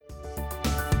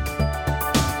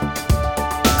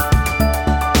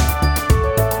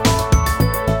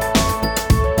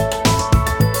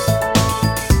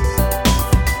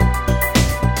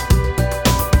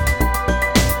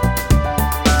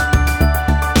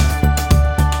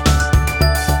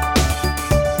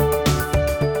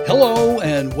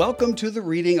and welcome to the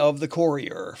reading of the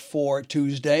Courier for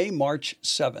Tuesday, March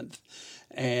 7th.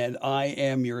 And I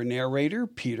am your narrator,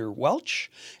 Peter Welch,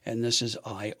 and this is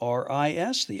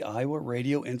IRIS, the Iowa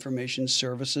Radio Information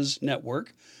Services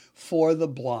Network for the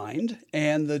blind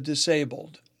and the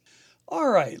disabled. All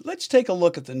right, let's take a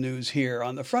look at the news here.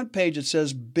 On the front page, it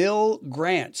says, Bill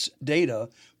grants data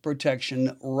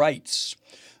protection rights.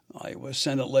 Iowa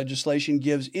Senate legislation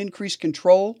gives increased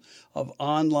control of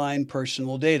online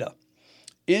personal data.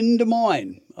 In Des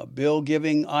Moines, a bill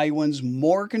giving Iowans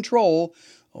more control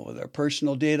over their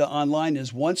personal data online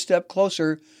is one step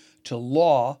closer to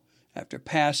law after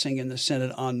passing in the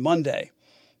Senate on Monday.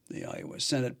 The Iowa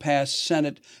Senate passed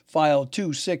Senate File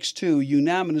 262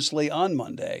 unanimously on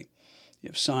Monday.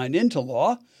 If signed into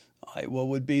law, Iowa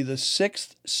would be the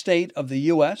sixth state of the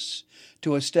U.S.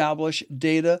 to establish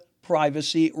data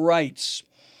privacy rights.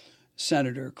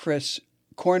 Senator Chris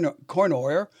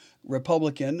Cournoyer,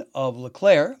 Republican of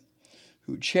LeClaire,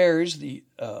 who chairs the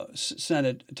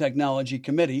Senate Technology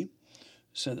Committee,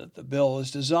 said that the bill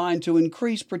is designed to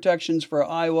increase protections for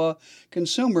Iowa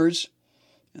consumers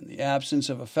in the absence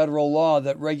of a federal law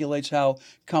that regulates how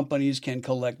companies can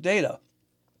collect data.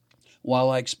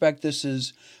 While I expect this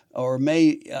is or may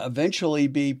eventually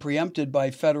be preempted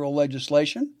by federal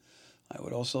legislation, I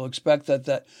would also expect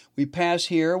that we pass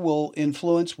here will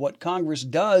influence what Congress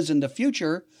does in the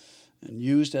future and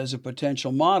used as a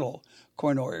potential model,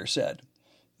 Cournoyer said.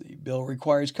 The bill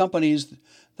requires companies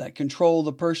that control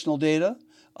the personal data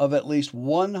of at least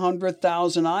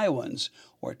 100,000 Iowans,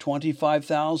 or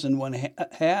 25,000 when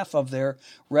half of their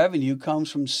revenue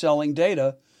comes from selling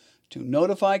data, to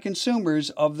notify consumers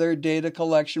of their data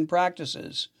collection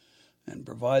practices and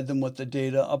provide them with the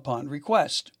data upon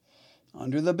request.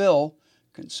 Under the bill,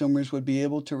 consumers would be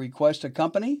able to request a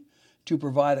company to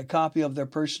provide a copy of their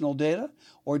personal data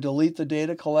or delete the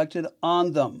data collected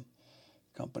on them.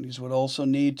 Companies would also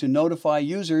need to notify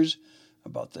users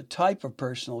about the type of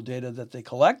personal data that they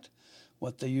collect,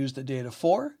 what they use the data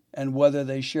for, and whether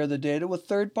they share the data with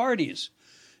third parties.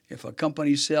 If a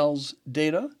company sells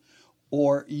data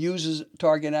or uses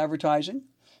target advertising,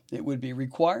 it would be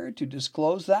required to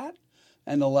disclose that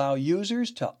and allow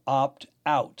users to opt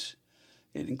out.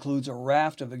 It includes a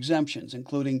raft of exemptions,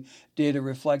 including data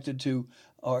related to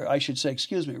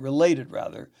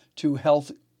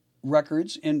health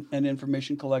records and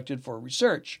information collected for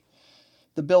research.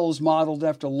 The bill is modeled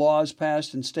after laws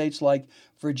passed in states like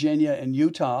Virginia and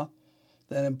Utah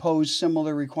that impose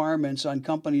similar requirements on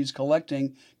companies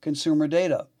collecting consumer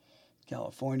data.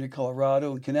 California,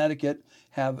 Colorado, and Connecticut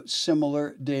have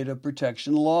similar data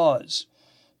protection laws.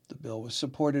 The bill was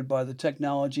supported by the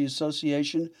Technology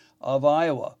Association of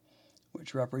Iowa,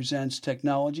 which represents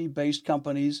technology-based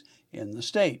companies in the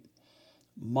state.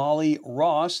 Molly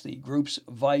Ross, the group's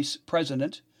vice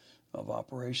president of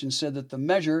operations, said that the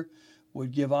measure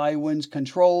would give Iowans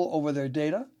control over their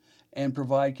data and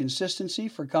provide consistency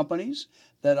for companies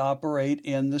that operate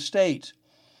in the state.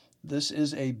 This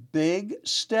is a big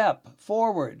step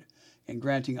forward in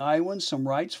granting Iowans some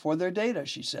rights for their data,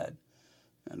 she said.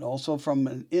 And also from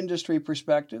an industry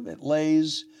perspective, it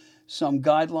lays some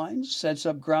guidelines, sets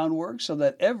up groundwork so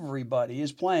that everybody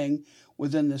is playing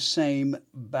within the same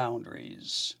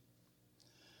boundaries.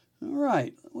 All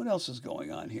right, what else is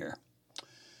going on here?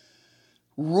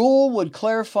 Rule would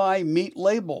clarify meat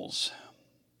labels.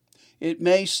 It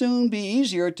may soon be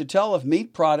easier to tell if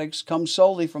meat products come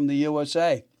solely from the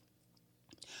USA.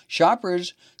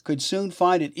 Shoppers could soon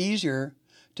find it easier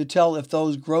to tell if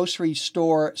those grocery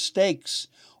store steaks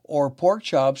or pork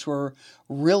chops were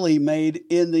really made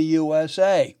in the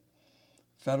USA.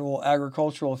 Federal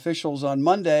agricultural officials on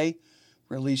Monday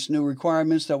released new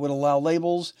requirements that would allow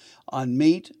labels on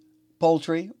meat,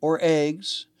 poultry, or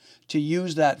eggs to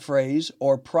use that phrase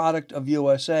or product of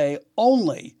USA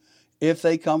only if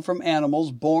they come from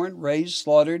animals born, raised,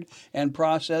 slaughtered, and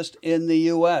processed in the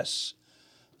U.S.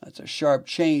 That's a sharp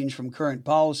change from current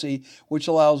policy, which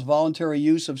allows voluntary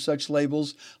use of such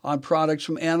labels on products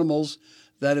from animals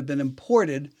that have been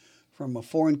imported from a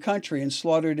foreign country and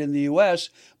slaughtered in the U.S.,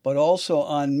 but also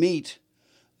on meat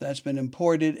that's been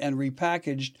imported and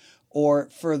repackaged or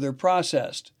further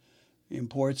processed.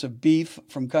 Imports of beef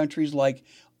from countries like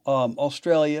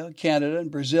Australia, Canada, and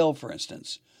Brazil, for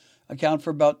instance, account for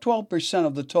about 12%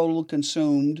 of the total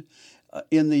consumed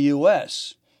in the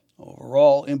U.S.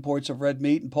 Overall, imports of red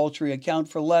meat and poultry account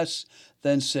for less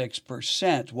than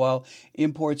 6%, while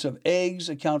imports of eggs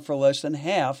account for less than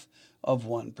half of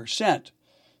 1%.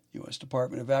 U.S.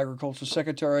 Department of Agriculture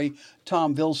Secretary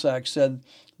Tom Vilsack said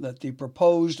that the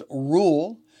proposed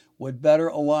rule would better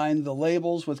align the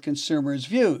labels with consumers'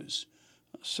 views.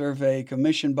 A survey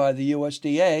commissioned by the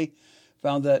USDA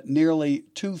found that nearly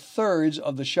 2/3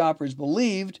 of the shoppers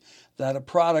believed that a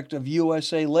product of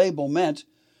USA label meant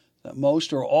that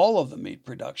most or all of the meat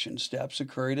production steps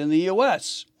occurred in the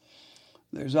U.S.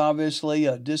 There's obviously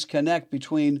a disconnect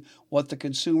between what the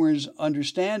consumer's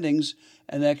understandings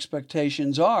and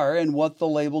expectations are and what the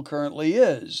label currently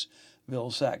is,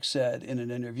 Vilsack said in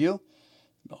an interview.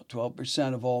 About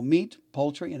 12% of all meat,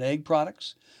 poultry, and egg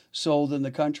products sold in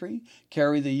the country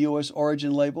carry the U.S.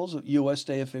 origin labels,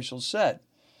 USDA officials said.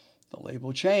 The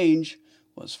label change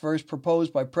was first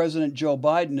proposed by President Joe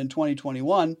Biden in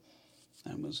 2021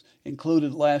 and was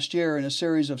included last year in a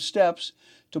series of steps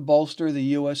to bolster the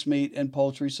U.S. meat and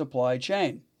poultry supply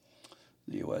chain.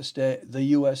 The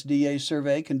USDA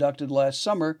survey conducted last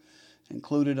summer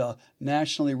included a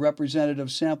nationally representative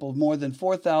sample of more than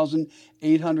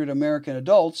 4,800 American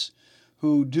adults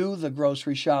who do the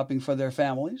grocery shopping for their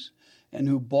families and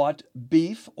who bought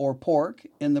beef or pork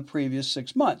in the previous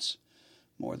 6 months.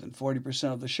 More than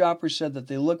 40% of the shoppers said that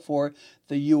they look for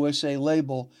the USA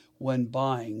label when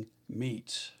buying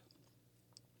meat.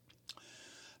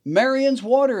 Marion's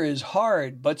water is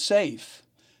hard but safe.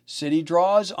 City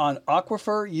draws on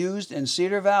aquifer used in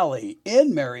Cedar Valley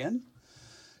in Marion.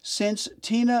 Since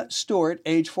Tina Stewart,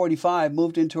 age 45,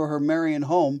 moved into her Marion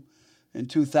home in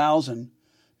 2000,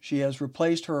 she has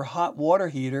replaced her hot water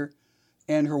heater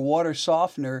and her water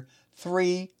softener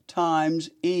 3 times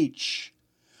each.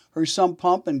 Her sump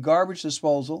pump and garbage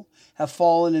disposal have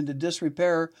fallen into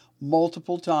disrepair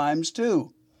multiple times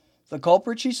too. The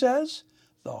culprit, she says,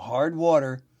 the hard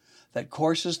water that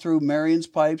courses through Marion's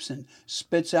pipes and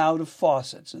spits out of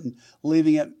faucets and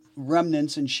leaving it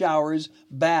remnants in showers,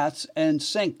 baths, and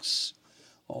sinks.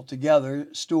 Altogether,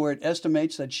 Stewart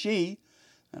estimates that she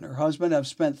and her husband have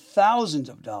spent thousands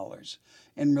of dollars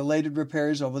in related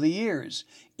repairs over the years.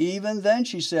 Even then,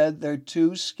 she said, they're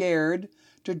too scared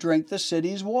to drink the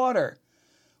city's water.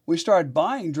 We started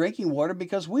buying drinking water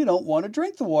because we don't want to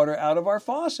drink the water out of our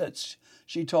faucets,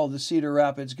 she told the Cedar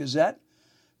Rapids Gazette.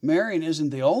 Marion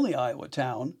isn't the only Iowa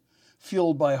town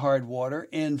fueled by hard water.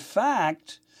 In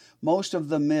fact, most of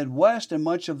the Midwest and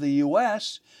much of the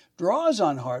U.S. draws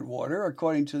on hard water,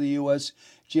 according to the U.S.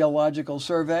 Geological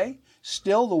Survey.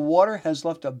 Still, the water has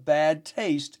left a bad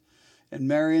taste in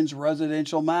Marion's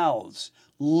residential mouths,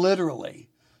 literally.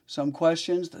 Some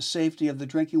questions the safety of the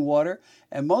drinking water,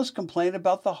 and most complain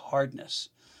about the hardness.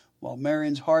 While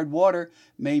Marion's hard water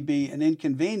may be an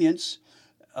inconvenience,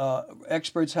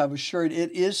 experts have assured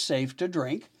it is safe to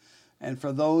drink, and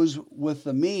for those with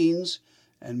the means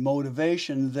and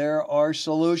motivation, there are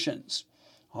solutions.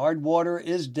 Hard water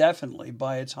is definitely,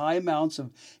 by its high amounts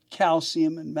of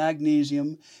calcium and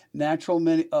magnesium, natural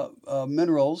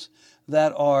minerals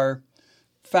that are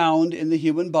found in the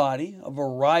human body, a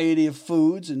variety of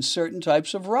foods, and certain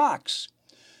types of rocks.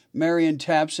 Marion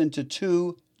taps into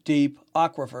 2 deep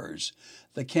aquifers,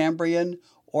 the Cambrian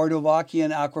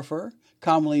Ordovician Aquifer,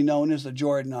 commonly known as the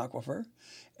Jordan Aquifer,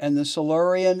 and the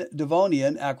Silurian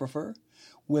Devonian Aquifer,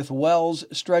 with wells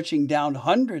stretching down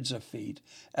hundreds of feet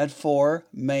at 4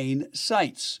 main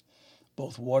sites.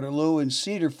 Both Waterloo and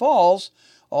Cedar Falls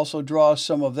also draw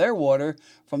some of their water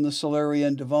from the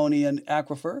Silurian Devonian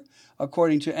Aquifer,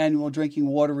 according to annual drinking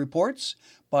water reports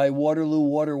by Waterloo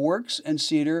Water Works and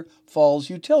Cedar Falls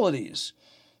Utilities.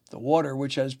 The water,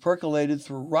 which has percolated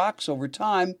through rocks over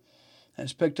time,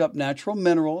 has picked up natural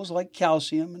minerals like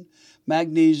calcium and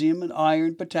magnesium and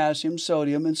iron, potassium,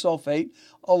 sodium, and sulfate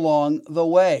along the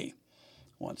way.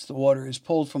 Once the water is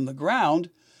pulled from the ground,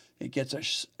 it gets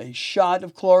a shot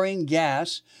of chlorine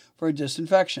gas for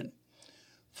disinfection.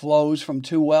 Flows from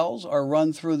 2 wells are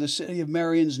run through the city of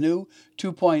Marion's new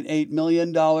 $2.8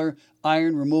 million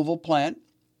iron removal plant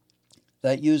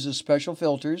that uses special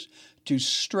filters to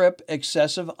strip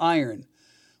excessive iron,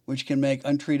 which can make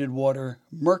untreated water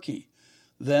murky.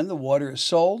 Then the water is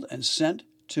sold and sent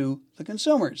to the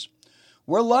consumers.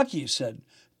 We're lucky, said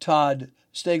Todd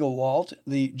Stegelwalt,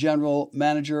 the general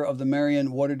manager of the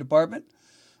Marion Water Department.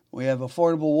 We have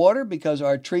affordable water because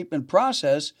our treatment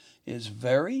process is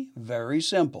very, very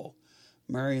simple.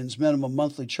 Marion's minimum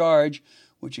monthly charge,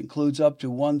 which includes up to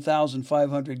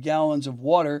 1,500 gallons of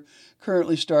water,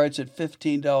 currently starts at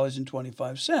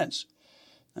 $15.25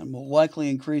 and will likely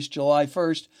increase July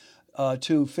 1st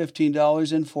to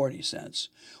 $15.40.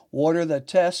 Water that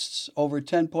tests over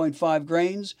 10.5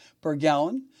 grains per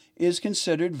gallon is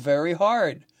considered very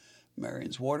hard.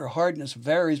 Marion's water hardness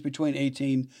varies between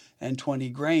 18 and 20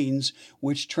 grains,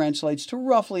 which translates to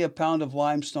roughly a pound of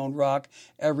limestone rock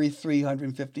every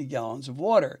 350 gallons of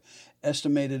water,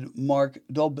 estimated Mark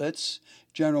Dolbitz,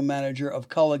 general manager of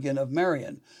Culligan of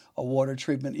Marion, a water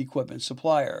treatment equipment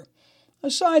supplier.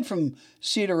 Aside from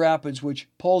Cedar Rapids, which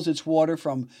pulls its water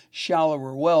from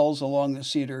shallower wells along the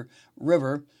Cedar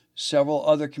River, several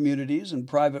other communities and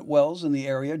private wells in the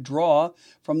area draw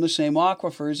from the same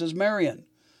aquifers as Marion.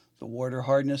 The water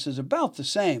hardness is about the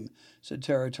same, said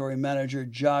Territory Manager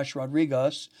Josh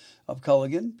Rodriguez of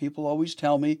Culligan. People always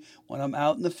tell me when I'm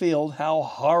out in the field how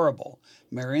horrible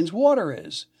Marion's water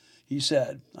is. He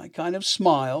said, I kind of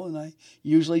smile, and I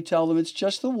usually tell them it's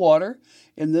just the water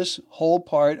in this whole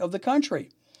part of the country.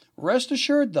 Rest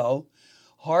assured, though,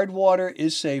 hard water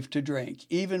is safe to drink.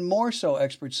 Even more so,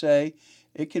 experts say,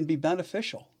 it can be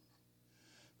beneficial.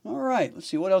 All right, let's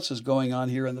see what else is going on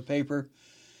here in the paper.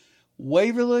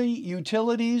 Waverly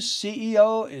Utilities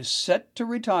CEO is set to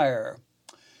retire.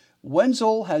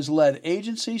 Wenzel has led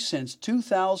agency since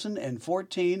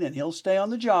 2014, and he'll stay on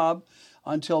the job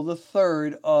until the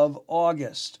 3rd of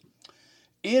August.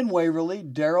 In Waverly,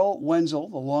 Darrell Wenzel,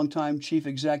 the longtime chief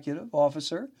executive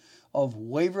officer of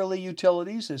Waverly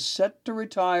Utilities, is set to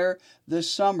retire this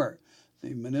summer.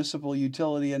 The municipal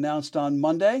utility announced on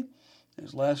Monday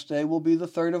his last day will be the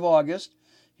 3rd of August.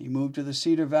 He moved to the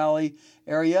Cedar Valley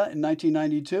area in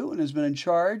 1992 and has been in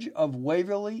charge of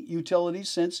Waverly Utilities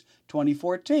since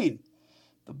 2014.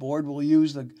 The board will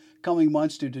use the coming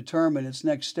months to determine its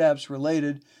next steps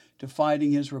related to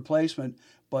finding his replacement,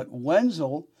 but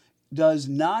Wenzel does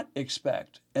not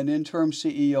expect an interim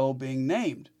CEO being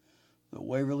named. The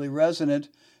Waverly resident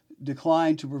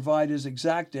declined to provide his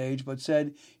exact age, but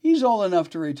said he's old enough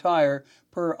to retire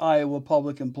per Iowa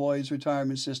Public Employees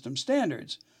Retirement System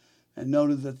standards, and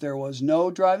noted that there was no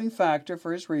driving factor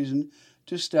for his reason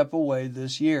to step away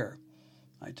this year.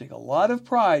 I take a lot of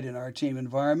pride in our team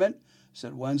environment,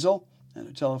 said Wenzel in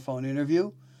a telephone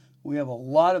interview. We have a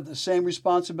lot of the same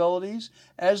responsibilities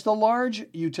as the large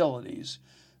utilities,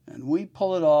 and we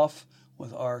pull it off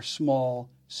with our small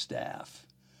staff.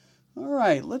 All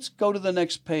right, let's go to the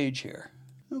next page here.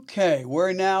 Okay,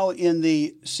 we're now in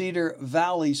the Cedar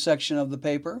Valley section of the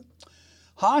paper.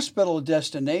 Hospital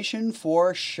destination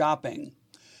for shopping.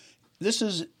 This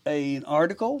is an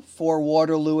article for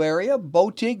Waterloo area.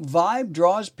 Boutique vibe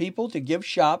draws people to gift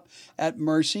shop at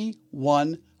Mercy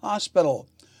One Hospital.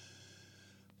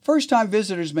 First-time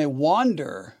visitors may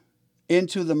wander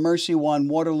into the Mercy One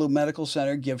Waterloo Medical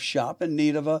Center gift shop in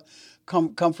need of a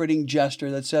comforting gesture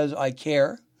that says, I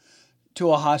care,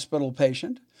 to a hospital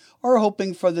patient, or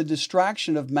hoping for the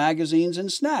distraction of magazines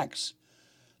and snacks.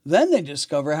 Then they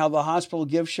discover how the hospital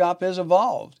gift shop has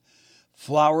evolved.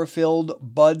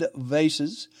 Flower-filled bud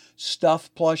vases,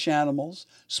 stuffed plush animals,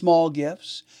 small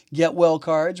gifts, get-well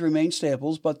cards remain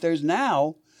staples, but there's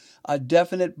now a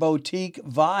definite boutique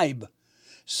vibe.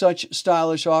 Such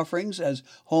stylish offerings as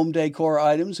home decor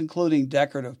items, including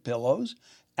decorative pillows,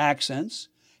 accents,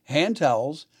 hand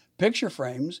towels, picture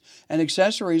frames, and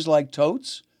accessories like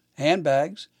totes,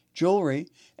 handbags, jewelry,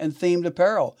 and themed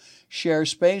apparel, share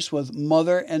space with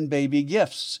mother and baby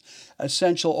gifts,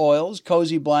 essential oils,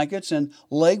 cozy blankets, and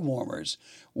leg warmers.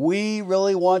 We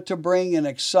really want to bring in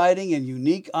exciting and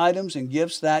unique items and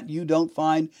gifts that you don't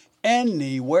find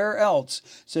anywhere else,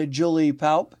 said Julie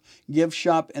Paup, gift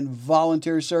shop and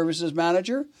volunteer services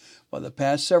manager. For the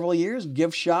past several years,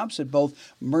 gift shops at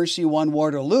both Mercy One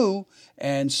Waterloo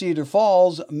and Cedar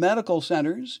Falls medical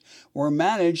centers were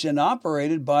managed and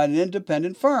operated by an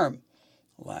independent firm.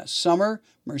 Last summer,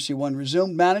 Mercy One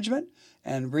resumed management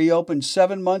and reopened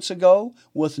 7 months ago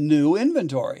with new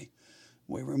inventory.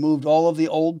 We removed all of the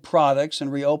old products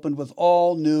and reopened with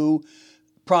all new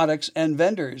products and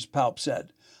vendors, Paup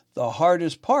said. The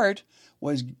hardest part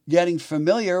was getting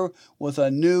familiar with a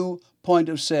new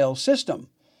point-of-sale system.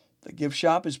 The gift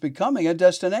shop is becoming a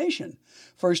destination.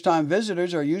 First-time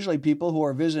visitors are usually people who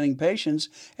are visiting patients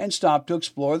and stop to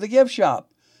explore the gift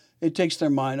shop. It takes their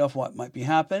mind off what might be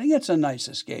happening. It's a nice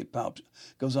escape, Paup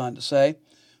goes on to say.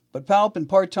 But Paup and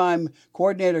part-time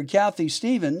coordinator Kathy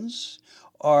Stevens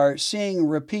are seeing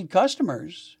repeat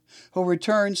customers who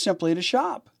return simply to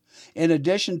shop. In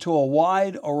addition to a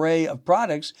wide array of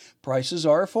products, prices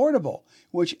are affordable,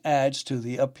 which adds to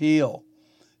the appeal.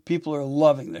 People are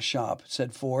loving the shop,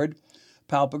 said Ford.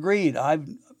 Paup agreed.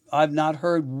 I've not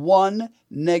heard one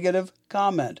negative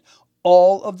comment.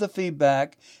 All of the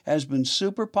feedback has been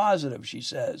super positive, she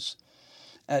says.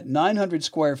 At 900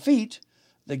 square feet,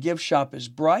 the gift shop is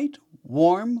bright,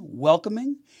 warm,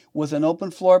 welcoming, with an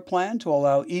open floor plan to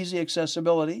allow easy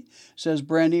accessibility, says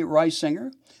Brandy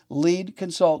Reisinger, lead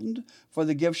consultant for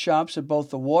the gift shops at both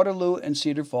the Waterloo and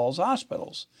Cedar Falls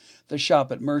hospitals. The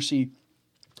shop at Mercy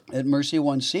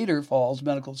One Cedar Falls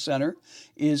Medical Center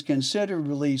is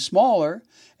considerably smaller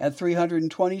at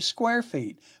 320 square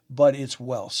feet, but it's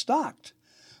well stocked.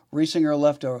 Riesinger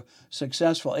left a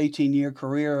successful 18-year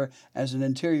career as an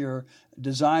interior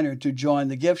designer to join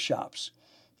the gift shops.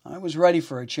 I was ready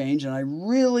for a change, and I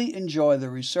really enjoy the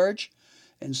research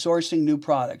and sourcing new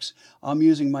products. I'm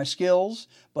using my skills,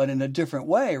 but in a different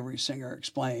way, Riesinger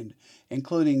explained,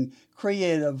 including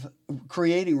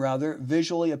creating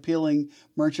visually appealing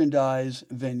merchandise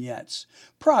vignettes.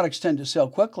 Products tend to sell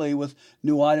quickly with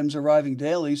new items arriving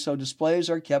daily, so displays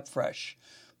are kept fresh.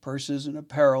 Purses and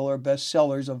apparel are best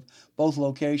sellers of both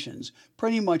locations,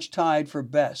 pretty much tied for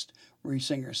best,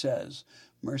 Riesinger says.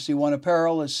 Mercy One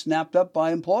apparel is snapped up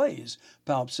by employees,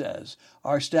 Palp says.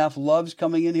 Our staff loves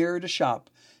coming in here to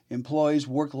shop. Employees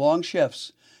work long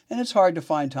shifts, and it's hard to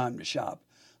find time to shop.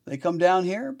 They come down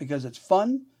here because it's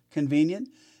fun, convenient,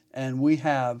 and we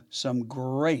have some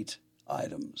great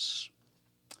items.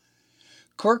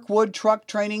 Kirkwood truck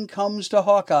training comes to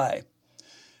Hawkeye.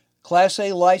 Class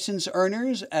A license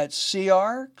earners at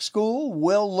CR School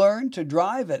will learn to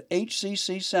drive at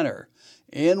HCC Center.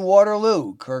 In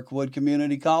Waterloo, Kirkwood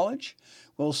Community College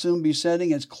will soon be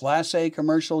sending its Class A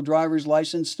commercial driver's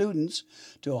license students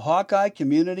to Hawkeye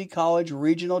Community College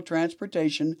Regional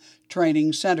Transportation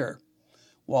Training Center.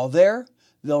 While there,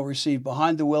 they'll receive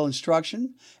behind-the-wheel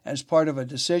instruction as part of a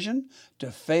decision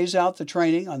to phase out the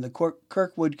training on the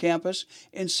Kirkwood campus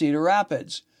in Cedar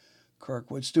Rapids.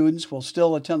 Kirkwood students will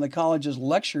still attend the college's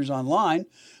lectures online,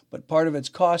 but part of its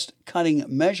cost-cutting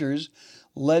measures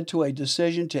led to a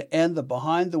decision to end the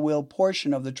behind-the-wheel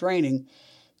portion of the training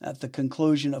at the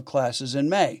conclusion of classes in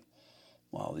May.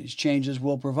 While these changes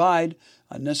will provide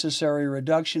a necessary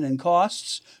reduction in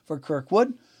costs for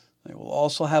Kirkwood, they will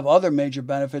also have other major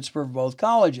benefits for both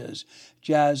colleges.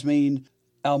 Jasmine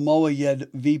Almoayed,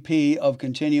 VP of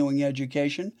Continuing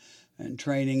Education and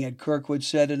Training at Kirkwood,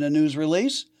 said in a news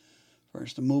release,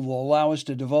 "First, the move will allow us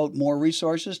to devote more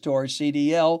resources to our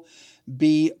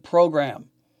CDL-B program,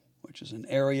 which is an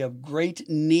area of great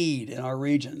need in our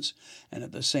regions, and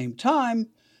at the same time,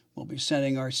 we'll be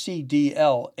sending our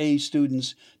CDL-A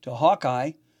students to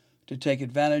Hawkeye to take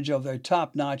advantage of their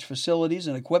top-notch facilities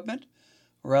and equipment,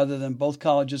 rather than both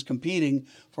colleges competing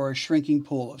for a shrinking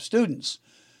pool of students.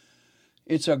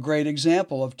 It's a great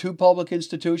example of two public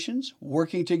institutions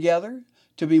working together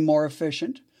to be more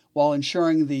efficient while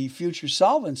ensuring the future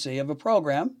solvency of a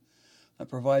program that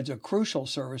provides a crucial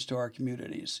service to our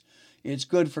communities. It's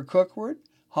good for Kirkwood,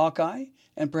 Hawkeye,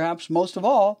 and perhaps most of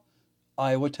all,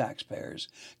 Iowa taxpayers.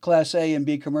 Class A and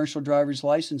B commercial driver's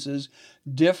licenses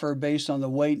differ based on the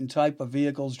weight and type of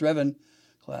vehicles driven.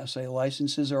 Class A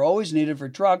licenses are always needed for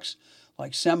trucks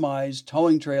like semis,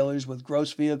 towing trailers with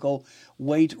gross vehicle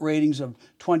weight ratings of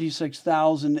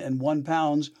 26,001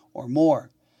 pounds or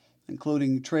more,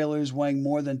 including trailers weighing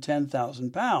more than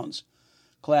 10,000 pounds.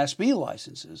 Class B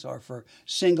licenses are for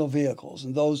single vehicles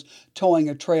and those towing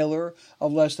a trailer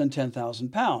of less than 10,000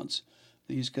 pounds.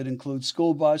 These could include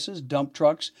school buses, dump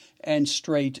trucks, and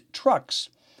straight trucks.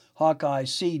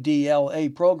 Hawkeye's CDLA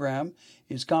program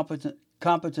is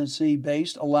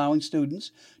competency-based, allowing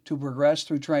students to progress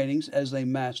through trainings as they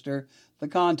master the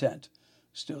content.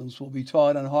 Students will be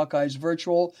taught on Hawkeye's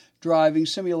virtual driving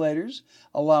simulators,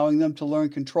 allowing them to learn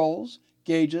controls,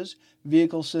 gauges,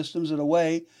 vehicle systems in a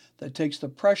way that takes the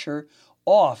pressure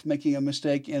off making a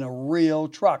mistake in a real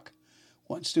truck.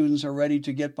 Once students are ready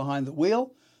to get behind the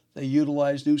wheel, they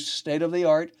utilize new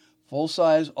state-of-the-art,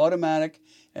 full-size automatic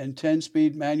and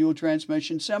 10-speed manual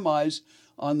transmission semis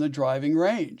on the driving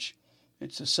range.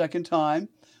 It's the second time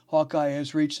Hawkeye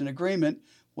has reached an agreement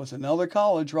with another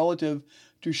college relative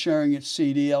to sharing its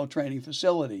CDL training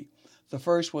facility. The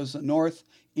first was the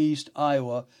Northeast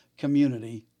Iowa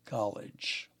Community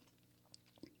College.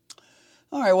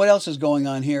 All right, what else is going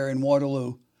on here in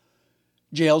Waterloo?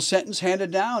 Jail sentence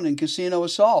handed down in casino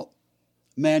assault.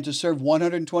 Man to serve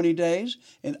 120 days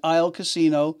in Isle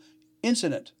Casino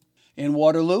incident. In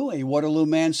Waterloo, a Waterloo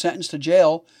man sentenced to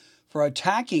jail for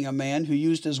attacking a man who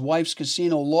used his wife's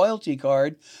casino loyalty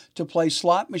card to play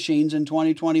slot machines in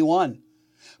 2021.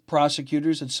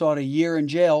 Prosecutors had sought a year in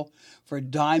jail for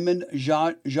Diamond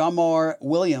Jamar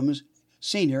Williams,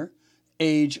 Sr.,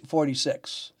 age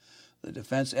 46. The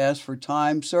defense asked for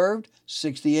time served,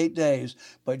 68 days,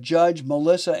 but Judge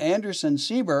Melissa Anderson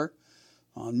Sieber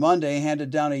on Monday handed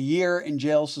down a year in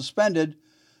jail suspended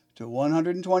to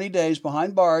 120 days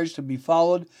behind bars to be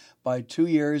followed by 2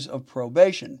 years of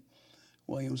probation.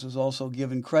 Williams was also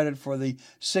given credit for the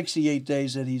 68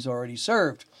 days that he's already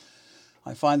served.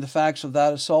 I find the facts of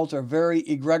that assault are very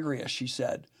egregious, she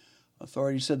said.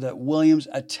 Authorities said that Williams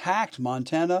attacked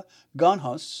Montana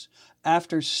Gunhuss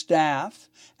after staff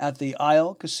at the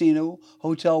Isle Casino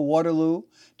Hotel Waterloo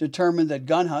determined that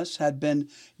Gunhuss had been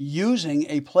using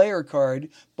a player card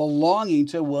belonging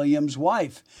to Williams'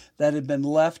 wife that had been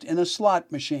left in a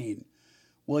slot machine.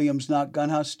 Williams knocked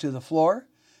Gunhuss to the floor,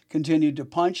 continued to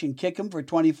punch and kick him for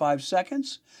 25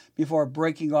 seconds before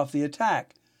breaking off the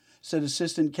attack, said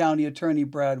Assistant County Attorney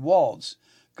Brad Walds.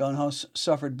 Gunhuss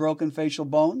suffered broken facial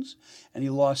bones, and he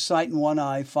lost sight in one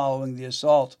eye following the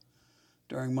assault.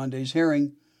 During Monday's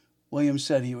hearing, Williams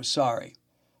said he was sorry.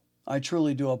 I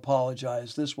truly do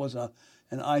apologize. This was an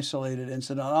isolated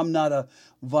incident. I'm not a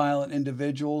violent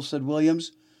individual, said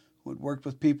Williams, who had worked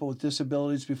with people with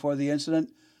disabilities before the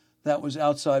incident. That was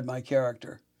outside my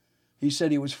character. He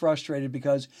said he was frustrated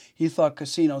because he thought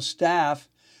casino staff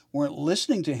weren't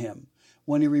listening to him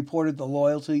when he reported the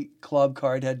Loyalty Club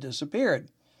card had disappeared.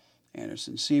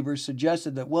 Anderson Sieber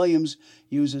suggested that Williams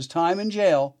use his time in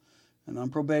jail and on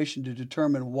probation to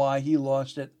determine why he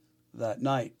lost it that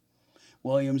night.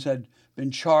 Williams had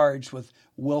been charged with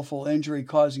willful injury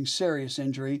causing serious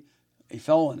injury, a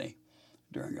felony.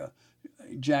 During a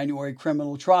January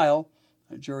criminal trial,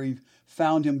 a jury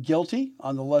found him guilty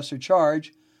on the lesser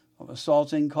charge of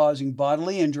assaulting causing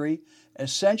bodily injury,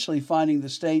 essentially finding the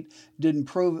state didn't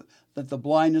prove that the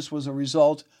blindness was a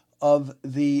result of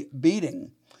the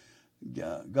beating.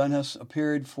 Gunhuss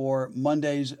appeared for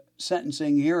Monday's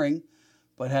sentencing hearing,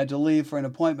 but had to leave for an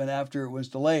appointment after it was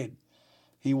delayed.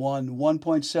 He won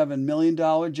 $1.7 million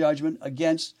judgment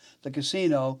against the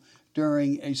casino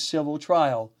during a civil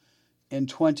trial in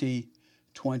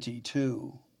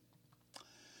 2022.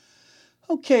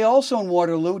 Okay, also in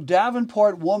Waterloo,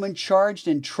 Davenport woman charged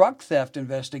in truck theft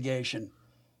investigation.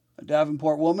 A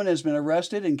Davenport woman has been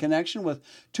arrested in connection with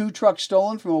 2 trucks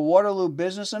stolen from a Waterloo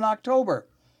business in October.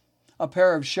 A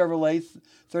pair of Chevrolet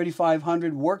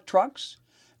 3500 work trucks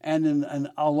and an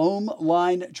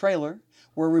aluminum-lined trailer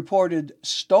were reported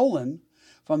stolen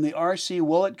from the R.C.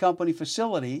 Willett Company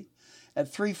facility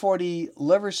at 340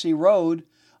 Liversea Road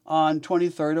on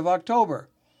 23rd of October.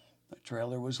 The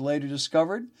trailer was later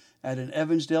discovered at an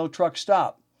Evansdale truck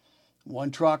stop.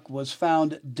 One truck was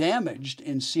found damaged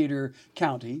in Cedar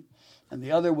County, and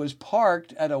the other was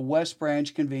parked at a West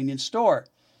Branch convenience store.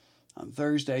 On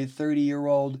Thursday,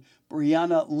 30-year-old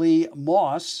Brianna Lee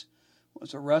Moss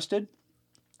was arrested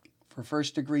for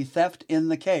first-degree theft in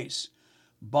the case.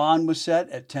 Bond was set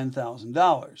at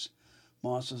 $10,000.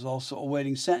 Moss is also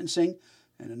awaiting sentencing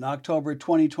in an October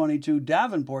 2022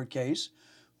 Davenport case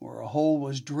where a hole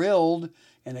was drilled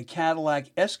in a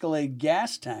Cadillac Escalade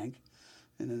gas tank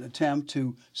in an attempt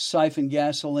to siphon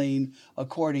gasoline,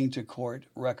 according to court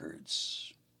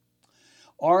records.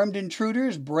 Armed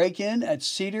intruders break in at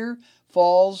Cedar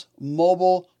Falls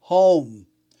mobile home.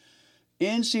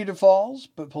 In Cedar Falls,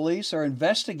 police are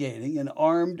investigating an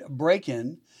armed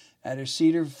break-in at a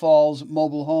Cedar Falls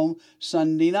mobile home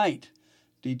Sunday night.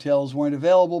 Details weren't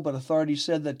available, but authorities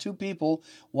said that 2 people,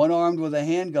 one armed with a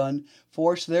handgun,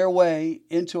 forced their way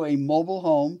into a mobile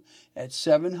home at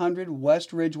 700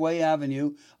 West Ridgeway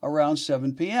Avenue around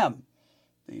 7 p.m.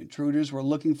 The intruders were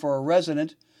looking for a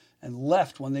resident and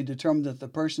left when they determined that the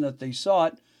person that they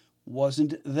sought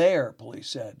wasn't there, police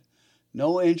said.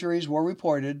 No injuries were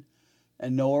reported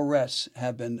and no arrests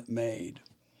have been made.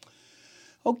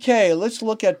 Okay, let's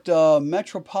look at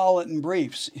metropolitan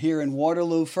briefs here in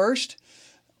Waterloo first.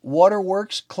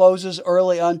 Waterworks closes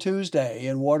early on Tuesday.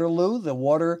 In Waterloo, the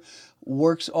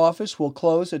Waterworks office will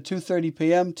close at 2:30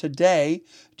 p.m. today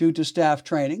due to staff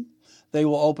training. They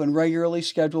will open regularly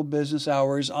scheduled business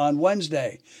hours on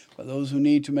Wednesday. For those who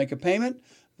need to make a payment,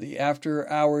 the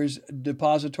after-hours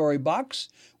depository box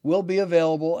will be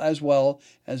available as well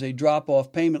as a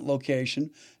drop-off payment location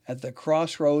at the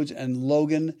Crossroads and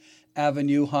Logan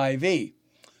Avenue Hy-Vee.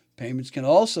 Payments can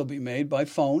also be made by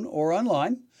phone or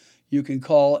online. You can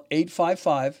call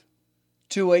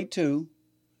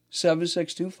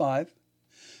 855-282-7625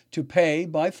 to pay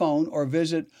by phone or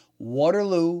visit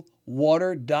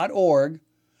waterloowater.org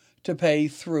to pay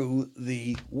through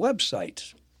the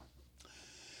website.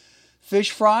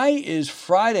 Fish Fry is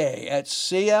Friday at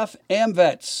CF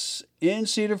AmVets in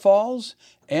Cedar Falls.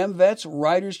 AmVets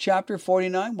Riders Chapter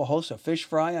 49 will host a fish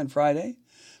fry on Friday,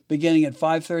 beginning at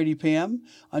 5:30 p.m.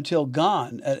 until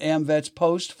gone at AmVets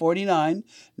Post 49,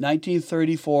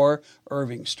 1934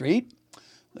 Irving Street.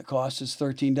 The cost is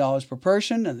 $13 per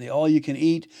person, and the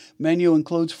all-you-can-eat menu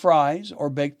includes fries or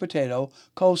baked potato,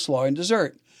 coleslaw, and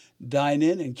dessert.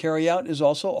 Dine-in and carry-out is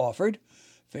also offered.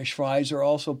 Fish fries are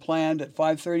also planned at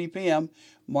 5:30 p.m.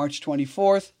 March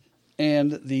 24th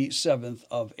and the 7th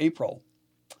of April.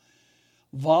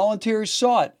 Volunteers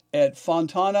sought at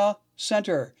Fontana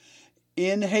Center.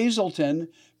 In Hazleton,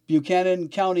 Buchanan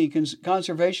County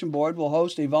Conservation Board will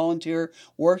host a volunteer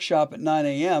workshop at 9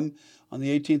 a.m. on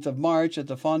the 18th of March at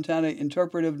the Fontana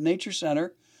Interpretive Nature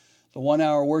Center. The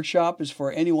 1-hour workshop is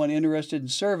for anyone interested in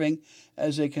serving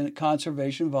as a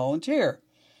conservation volunteer.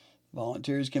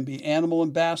 Volunteers can be animal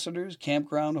ambassadors,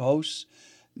 campground hosts,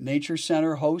 nature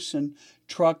center hosts, and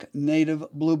truck native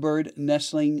bluebird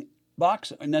nesting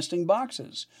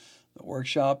boxes. The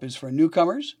workshop is for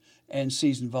newcomers and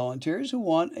seasoned volunteers who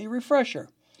want a refresher.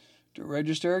 To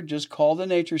register, just call the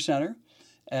Nature Center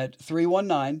at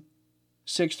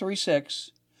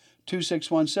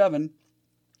 319-636-2617.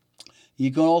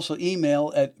 You can also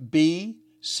email at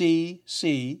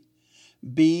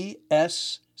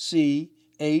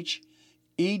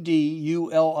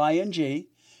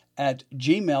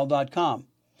bccbscheduling@gmail.com.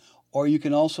 Or you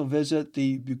can also visit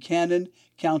the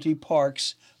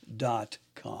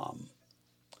BuchananCountyParks.com.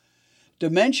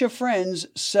 Dementia Friends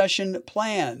session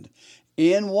planned.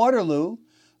 In Waterloo,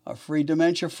 a free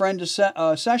Dementia Friend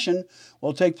session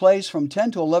will take place from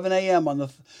 10 to 11 a.m. on the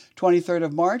 23rd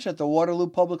of March at the Waterloo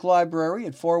Public Library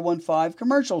at 415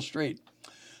 Commercial Street.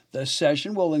 This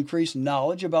session will increase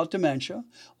knowledge about dementia,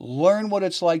 learn what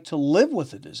it's like to live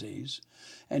with the disease,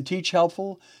 and teach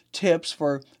helpful tips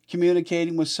for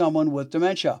communicating with someone with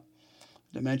dementia.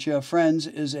 Dementia Friends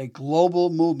is a global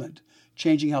movement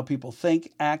changing how people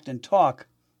think, act, and talk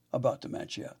about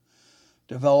dementia.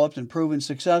 Developed and proven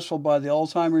successful by the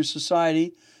Alzheimer's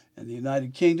Society in the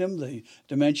United Kingdom, the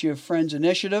Dementia Friends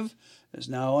Initiative is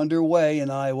now underway in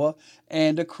Iowa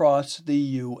and across the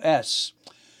U.S.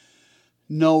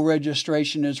 No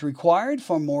registration is required.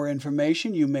 For more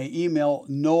information, you may email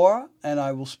Nora, and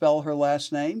I will spell her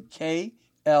last name, KLEMESRUD,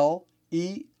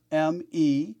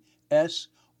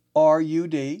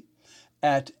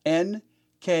 at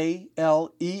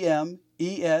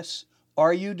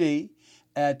NKLEMESRUD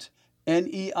at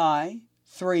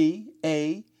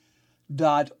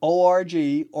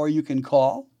NEI3A.org, or you can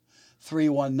call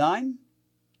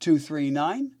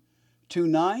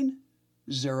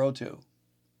 319-239-2902.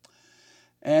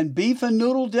 And beef and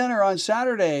noodle dinner on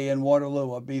Saturday in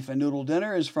Waterloo. A beef and noodle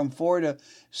dinner is from 4 to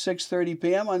 6:30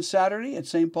 p.m. on Saturday at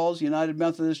St. Paul's United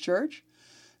Methodist Church,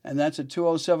 and that's at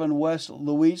 207 West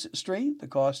Louise Street. The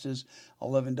cost is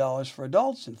 $11 for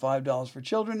adults and $5 for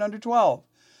children under 12.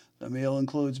 The meal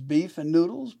includes beef and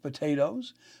noodles,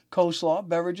 potatoes, coleslaw,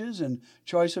 beverages, and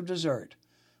choice of dessert.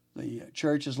 The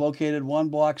church is located 1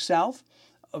 block south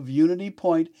of Unity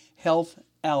Point Health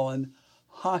Allen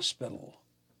Hospital.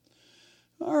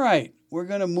 All right, we're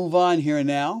going to move on here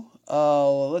now.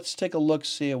 Let's take a look,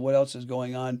 see at what else is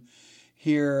going on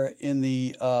here in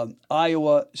the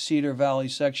Iowa Cedar Valley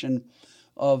section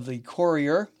of the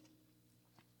Courier.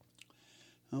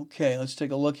 Okay, let's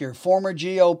take a look here. Former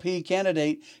GOP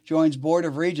candidate joins Board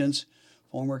of Regents.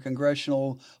 Former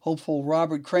congressional hopeful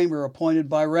Robert Kramer appointed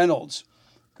by Reynolds.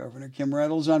 Governor Kim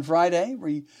Reynolds on Friday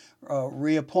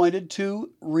reappointed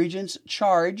 2 regents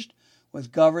charged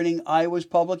with governing Iowa's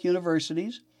public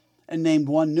universities and named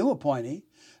 1 new appointee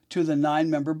to the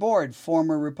 9-member board,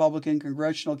 former Republican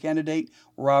congressional candidate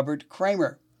Robert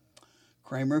Kramer.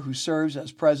 Kramer, who serves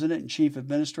as president and chief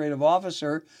administrative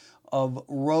officer of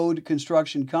Road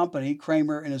Construction Company,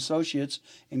 Kramer and Associates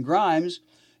in Grimes,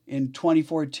 in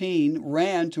 2014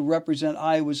 ran to represent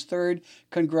Iowa's 3rd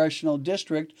congressional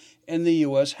district in the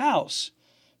U.S. House.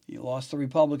 He lost the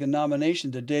Republican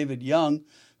nomination to David Young,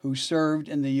 who served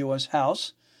in the U.S.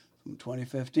 House from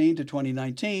 2015 to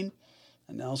 2019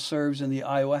 and now serves in the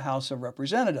Iowa House of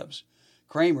Representatives.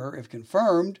 Kramer, if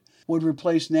confirmed, would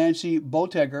replace Nancy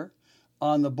Boteger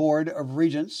on the Board of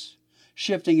Regents,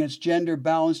 shifting its gender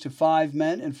balance to 5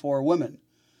 men and 4 women.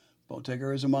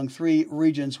 Boteger is among 3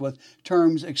 regents with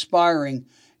terms expiring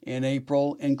in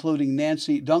April, including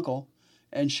Nancy Dunkel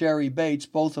and Sherry Bates,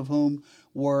 both of whom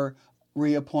were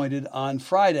reappointed on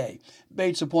Friday.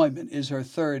 Bates' appointment is her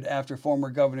 3rd after former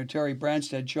Governor Terry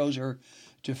Branstad chose her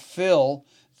to fill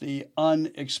the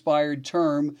unexpired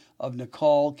term of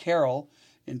Nicole Carroll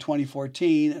in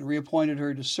 2014 and reappointed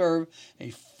her to serve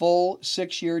a full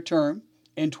 6-year term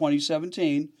in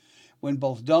 2017 when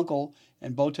both Dunkel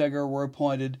and Boteger were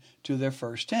appointed to their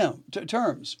first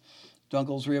terms.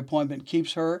 Dunkel's reappointment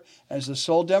keeps her as the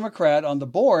sole Democrat on the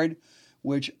board,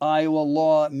 which Iowa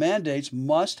law mandates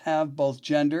must have both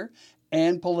gender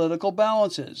and political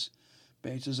balances.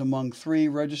 Bates is among 3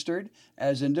 registered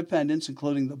as independents,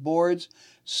 including the board's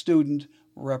student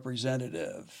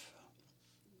representative.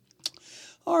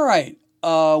 All right,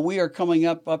 we are coming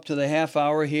up to the half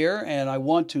hour here, and I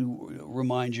want to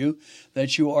remind you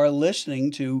that you are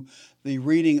listening to the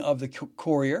reading of the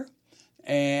Courier,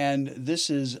 And this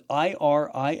is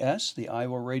IRIS, the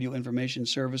Iowa Radio Information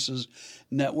Services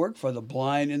Network for the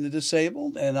Blind and the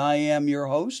Disabled. And I am your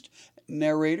host,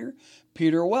 narrator,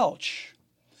 Peter Welch.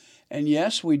 And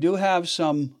yes, we do have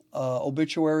some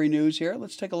obituary news here.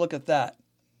 Let's take a look at that.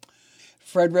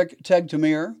 Frederick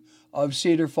Tegtemir of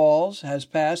Cedar Falls has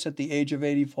passed at the age of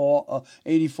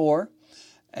 84.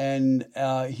 And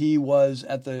he was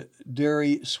at the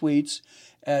Dairy Suites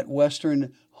at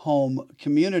Western Home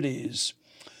Communities.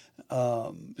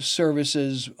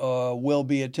 Services will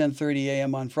be at 10:30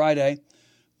 a.m. on Friday,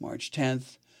 March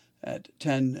 10th,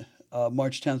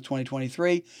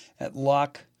 2023, at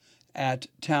Lock at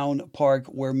Town Park,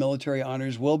 where military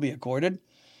honors will be accorded,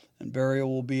 and burial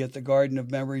will be at the Garden of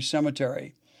Memory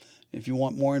Cemetery. If you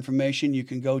want more information, you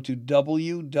can go to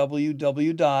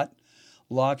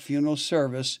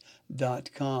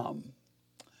www.lockfuneralservice.com.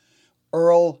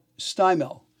 Earl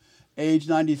Steinmel, age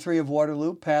 93, of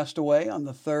Waterloo, passed away on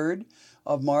the 3rd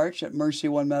of March at Mercy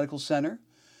One Medical Center.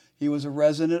 He was a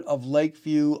resident of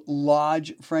Lakeview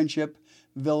Lodge Friendship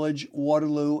Village,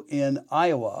 Waterloo in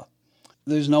Iowa.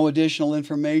 There's no additional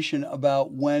information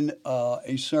about when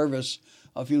a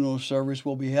funeral service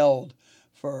will be held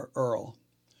for Earl.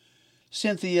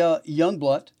 Cynthia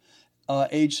Youngblood,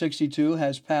 age 62,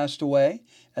 has passed away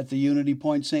at the Unity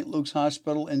Point St. Luke's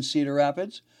Hospital in Cedar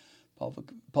Rapids.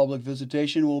 Public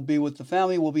visitation will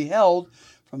be held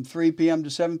from 3 p.m. to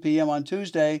 7 p.m. on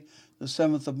Tuesday, the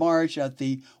 7th of March, at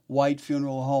the White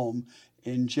Funeral Home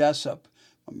in Jessup.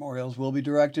 Memorials will be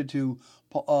directed to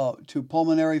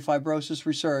pulmonary fibrosis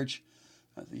research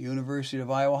at the University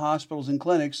of Iowa Hospitals and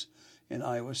Clinics in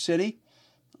Iowa City.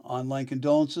 Online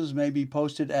condolences may be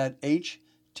posted at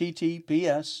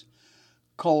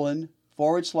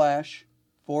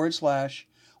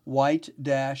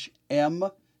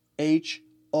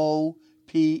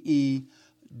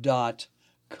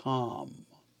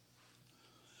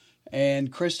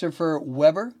And Christopher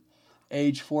Weber,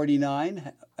 age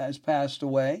 49, has passed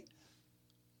away.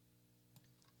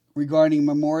 Regarding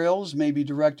memorials may be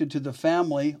directed to the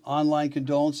family. Online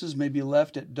condolences may be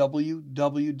left at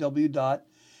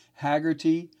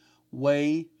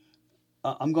www.haggertyway.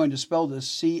 I'm going to spell this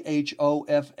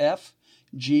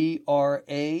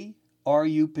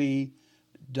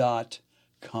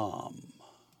CHOFFGRARUP.com.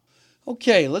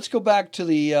 Okay, let's go back to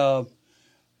the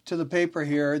paper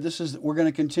here. We're going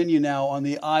to continue now on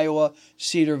the Iowa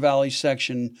Cedar Valley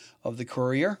section of the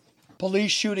Courier.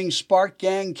 Police shooting sparked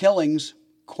gang killings.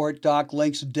 Court doc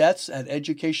links deaths at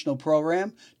educational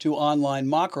program to online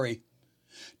mockery.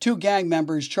 2 gang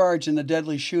members charged in the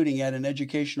deadly shooting at an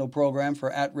educational program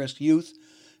for at-risk youth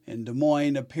in Des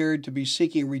Moines appeared to be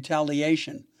seeking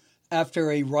retaliation after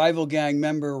a rival gang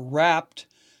member rapped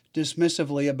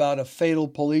dismissively about a fatal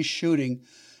police shooting,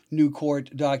 new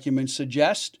court documents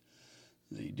suggest.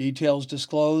 The details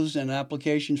disclosed and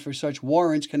applications for such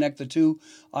warrants connect the 2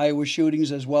 Iowa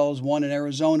shootings as well as one in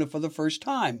Arizona for the first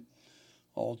time.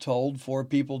 All told, 4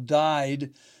 people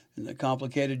died in the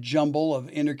complicated jumble of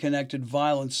interconnected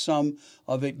violence, some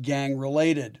of it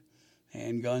gang-related.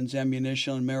 Handguns,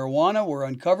 ammunition, and marijuana were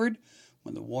uncovered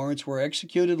when the warrants were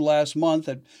executed last month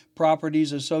at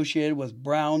properties associated with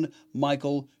Brown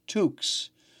Michael Tukes.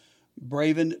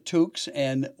 Braven Tukes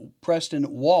and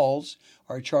Preston Walls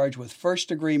are charged with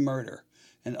first-degree murder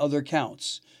and other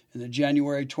counts in the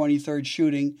January 23rd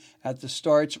shooting at the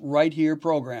Starts Right Here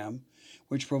program,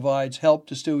 which provides help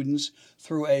to students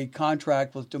through a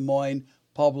contract with Des Moines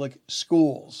Public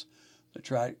Schools.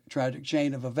 The tragic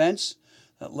chain of events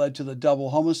that led to the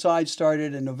double homicide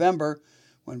started in November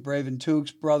when Braven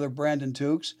Tukes' brother Brandon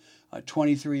Tukes, a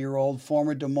 23-year-old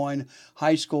former Des Moines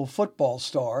high school football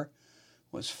star,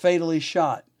 was fatally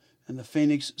shot in the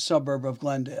Phoenix suburb of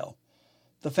Glendale.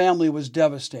 The family was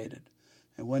devastated,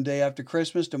 and one day after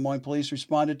Christmas, Des Moines police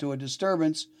responded to a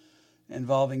disturbance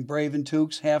involving Braven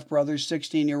Tukes' half-brother,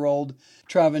 16-year-old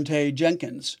Travante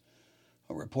Jenkins.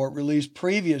 A report released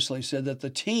previously said that the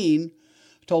teen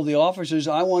told the officers,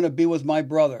 "I want to be with my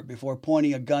brother," before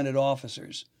pointing a gun at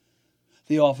officers.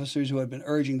 The officers, who had been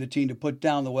urging the teen to put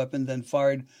down the weapon, then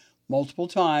fired multiple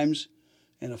times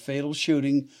in a fatal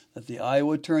shooting that the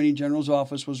Iowa Attorney General's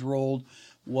office was ruled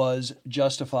was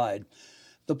justified.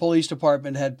 The police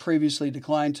department had previously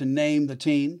declined to name the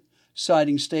teen,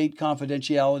 citing state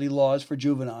confidentiality laws for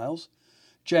juveniles.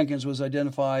 Jenkins was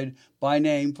identified by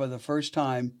name for the first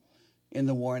time in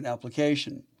the warrant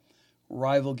application.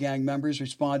 Rival gang members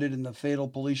responded in the fatal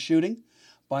police shooting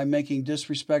by making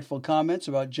disrespectful comments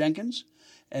about Jenkins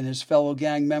and his fellow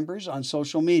gang members on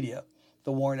social media,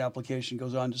 the warrant application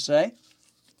goes on to say.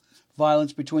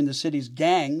 Violence between the city's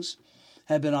gangs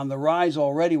had been on the rise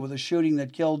already, with a shooting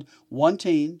that killed one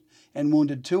teen and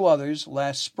wounded 2 others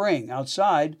last spring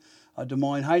outside a Des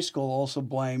Moines high school, also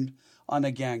blamed on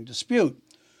a gang dispute.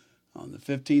 On the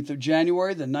 15th of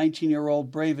January, the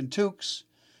 19-year-old Braven Tukes,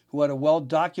 who had a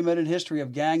well-documented history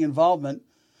of gang involvement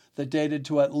that dated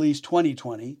to at least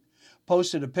 2020,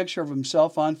 posted a picture of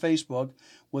himself on Facebook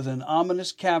with an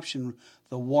ominous caption.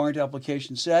 The warrant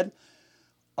application said,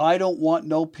 "I don't want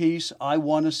no peace. I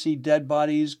want to see dead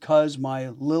bodies 'cause my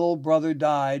little brother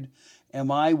died,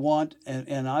 and I want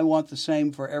the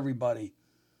same for everybody."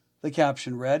 The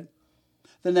caption read.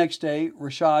 The next day,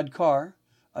 Rashad Carr,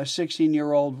 a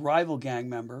 16-year-old rival gang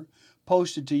member,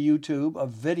 posted to YouTube a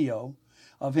video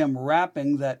of him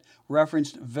rapping that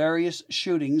referenced various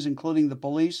shootings, including the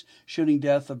police shooting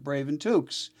death of Braven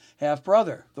Tukes'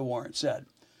 half-brother, the warrant said.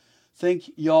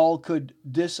 "Think y'all could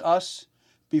diss us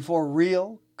before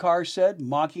real?" Carr said,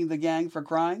 mocking the gang for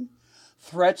crying.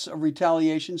 Threats of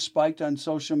retaliation spiked on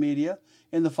social media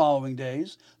in the following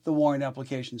days, the warrant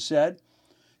application said.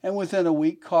 And within a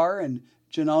week, Carr and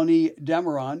Janoni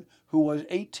Demeron, who was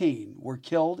 18, were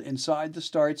killed inside the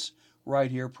Starts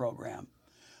Right Here program.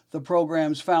 The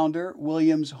program's founder,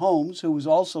 Williams Holmes, who was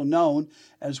also known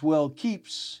as Will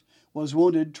Keeps, was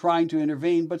wounded trying to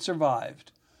intervene but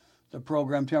survived. The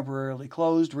program temporarily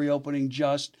closed, reopening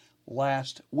just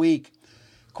last week.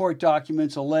 Court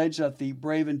documents allege that the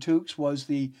Braven Tukes was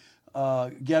the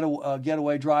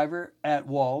getaway driver at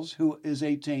Walls, who is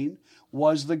 18,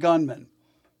 was the gunman.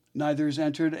 Neither has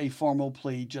entered a formal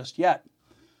plea just yet.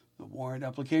 The warrant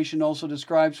application also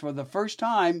describes for the first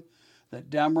time that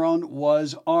Dameron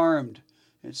was armed.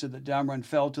 It said that Dameron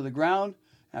fell to the ground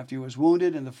after he was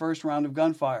wounded in the first round of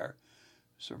gunfire.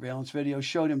 Surveillance video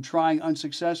showed him trying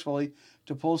unsuccessfully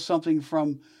to pull something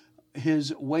from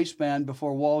his waistband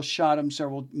before Walls shot him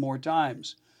several more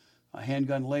times. A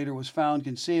handgun later was found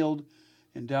concealed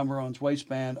in Dameron's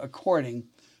waistband, according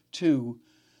to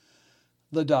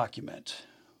the document.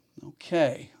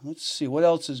 Okay, let's see what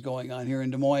else is going on here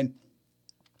in Des Moines.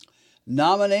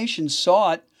 Nominations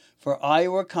sought for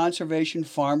Iowa Conservation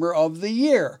Farmer of the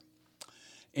Year.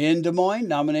 In Des Moines,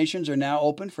 nominations are now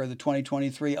open for the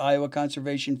 2023 Iowa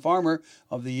Conservation Farmer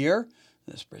of the Year.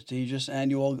 This prestigious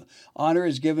annual honor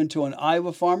is given to an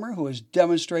Iowa farmer who has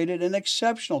demonstrated an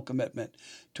exceptional commitment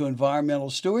to environmental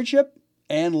stewardship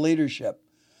and leadership.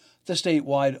 The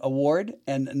statewide award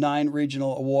and 9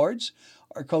 regional awards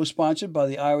are co-sponsored by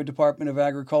the Iowa Department of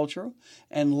Agriculture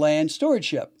and Land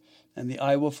Stewardship and the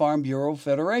Iowa Farm Bureau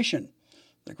Federation.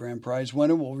 The grand prize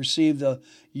winner will receive the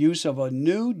use of a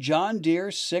new John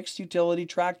Deere 6th utility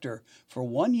tractor for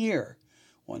 1 year.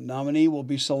 One nominee will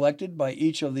be selected by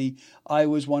each of the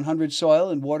Iowa's 100 Soil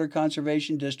and Water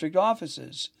Conservation District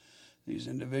offices. These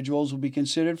individuals will be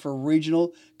considered for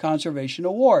regional conservation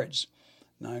awards.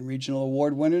 9 regional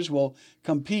award winners will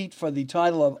compete for the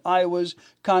title of Iowa's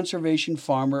Conservation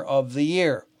Farmer of the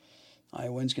Year.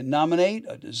 Iowans can nominate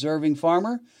a deserving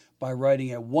farmer by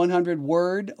writing a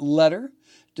 100-word letter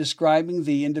describing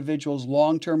the individual's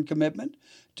long-term commitment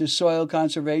to soil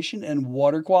conservation and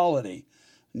water quality.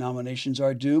 Nominations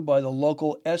are due by the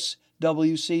local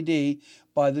SWCD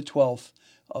by the 12th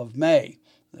of May.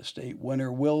 The state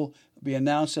winner will be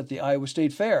announced at the Iowa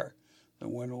State Fair. The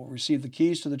winner will receive the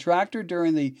keys to the tractor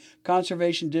during the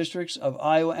Conservation Districts of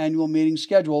Iowa annual meeting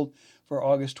scheduled for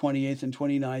August 28th and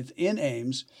 29th in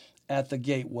Ames at the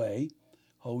Gateway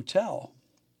Hotel.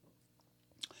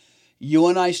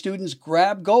 UNI students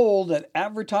grab gold at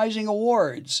advertising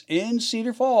awards in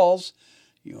Cedar Falls.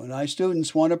 UNI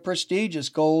students won a prestigious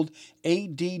gold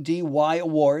ADDY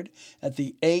award at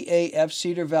the AAF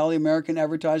Cedar Valley American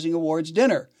Advertising Awards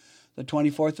dinner, the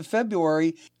 24th of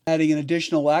February, adding an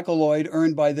additional accolade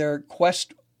earned by their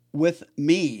Quest with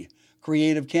Me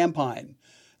creative campaign,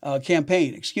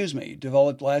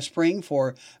 developed last spring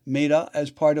for Meta as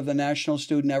part of the National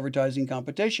Student Advertising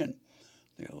Competition.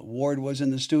 The award was in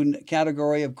the student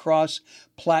category of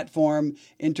cross-platform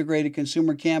integrated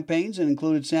consumer campaigns and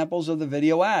included samples of the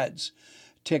video ads,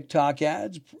 TikTok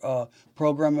ads,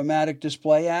 programmatic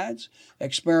display ads,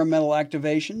 experimental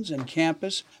activations, and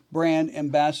campus brand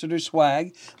ambassador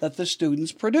swag that the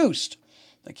students produced.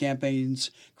 The campaign's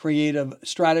creative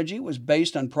strategy was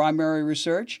based on primary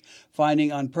research,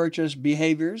 finding on purchase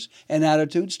behaviors and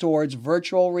attitudes towards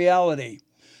virtual reality,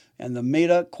 and the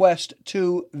Meta Quest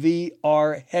 2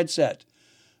 VR headset.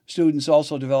 Students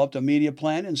also developed a media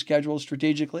plan and scheduled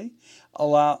strategically,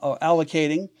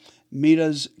 allocating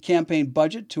Meta's campaign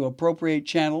budget to appropriate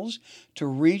channels to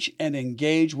reach and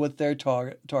engage with their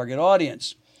target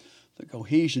audience. The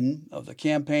cohesion of the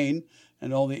campaign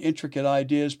and all the intricate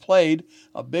ideas played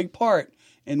a big part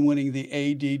in winning the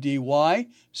ADDY,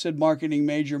 said marketing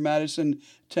major Madison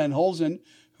Tenholzen,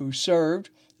 who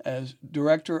served as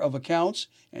Director of Accounts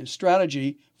and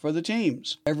Strategy for the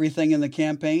teams. Everything in the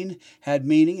campaign had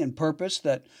meaning and purpose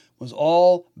that was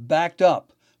all backed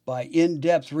up by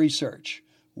in-depth research.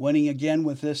 Winning again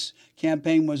with this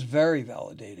campaign was very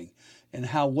validating in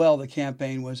how well the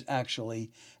campaign was actually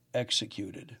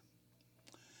executed.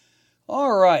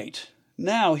 All right.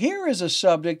 Now, here is a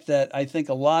subject that I think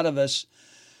a lot of us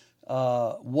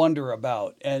wonder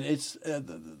about. And it's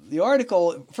the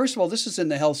article, first of all, this is in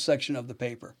the health section of the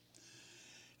paper.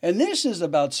 And this is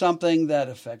about something that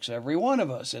affects every one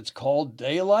of us. It's called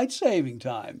daylight saving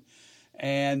time.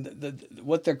 And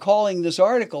what they're calling this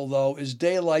article, though, is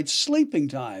daylight sleeping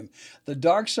time, the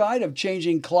dark side of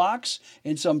changing clocks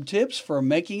and some tips for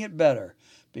making it better.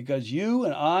 Because you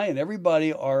and I and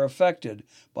everybody are affected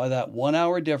by that 1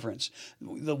 hour difference.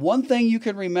 The one thing you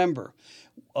can remember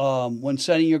when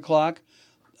setting your clock,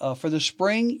 for the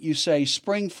spring, you say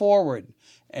spring forward.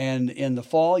 And in the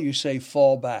fall, you say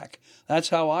fall back. That's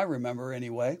how I remember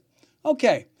anyway.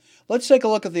 Okay, let's take a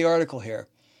look at the article here.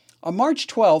 On March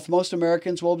 12th, most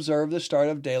Americans will observe the start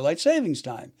of daylight savings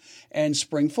time and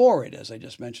spring forward, as I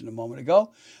just mentioned a moment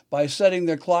ago, by setting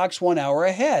their clocks 1 hour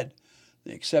ahead.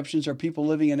 The exceptions are people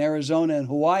living in Arizona and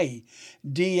Hawaii.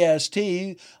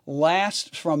 DST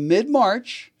lasts from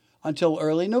mid-March until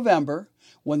early November,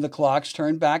 when the clocks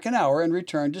turn back an hour and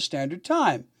return to standard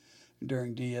time.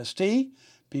 During DST,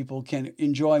 people can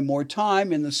enjoy more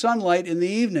time in the sunlight in the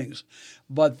evenings,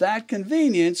 but that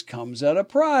convenience comes at a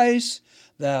price.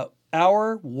 That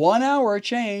 1 hour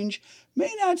change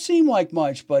may not seem like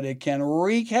much, but it can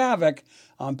wreak havoc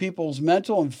on people's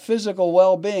mental and physical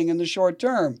well-being in the short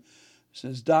term,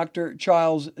 says Dr.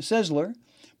 Charles Czeisler,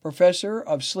 professor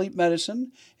of sleep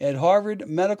medicine at Harvard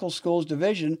Medical School's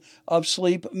Division of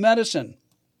Sleep Medicine.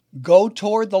 Go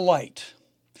toward the light.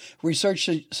 Research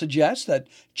suggests that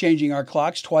changing our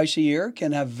clocks twice a year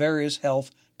can have various health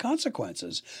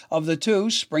consequences. Of the two,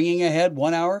 springing ahead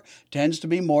 1 hour tends to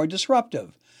be more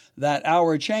disruptive. That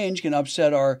hour change can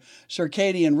upset our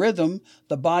circadian rhythm,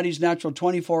 the body's natural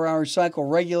 24-hour cycle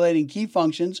regulating key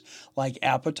functions like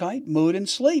appetite, mood, and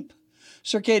sleep.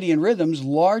 Circadian rhythms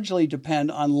largely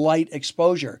depend on light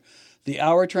exposure. The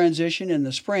hour transition in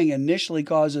the spring initially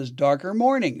causes darker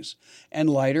mornings and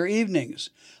lighter evenings.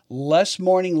 Less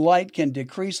morning light can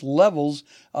decrease levels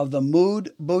of the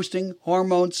mood-boosting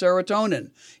hormone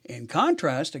serotonin. In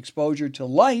contrast, exposure to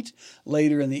light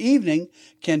later in the evening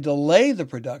can delay the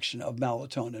production of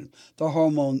melatonin, the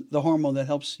hormone that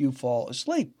helps you fall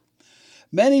asleep.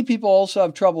 Many people also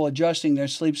have trouble adjusting their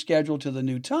sleep schedule to the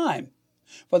new time.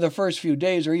 For the first few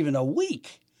days or even a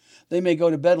week, they may go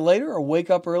to bed later or wake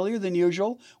up earlier than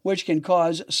usual, which can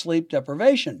cause sleep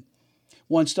deprivation.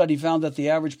 One study found that the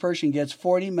average person gets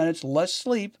 40 minutes less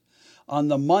sleep on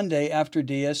the Monday after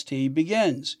DST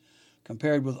begins,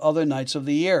 compared with other nights of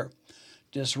the year.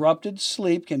 Disrupted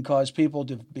sleep can cause people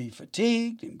to be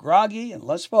fatigued and groggy and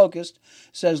less focused,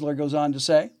 Czeisler goes on to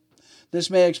say. This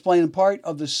may explain part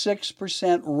of the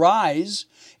 6% rise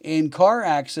in car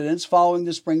accidents following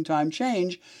the springtime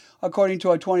change, according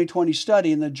to a 2020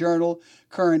 study in the journal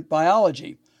Current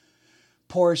Biology.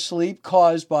 Poor sleep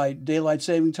caused by daylight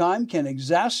saving time can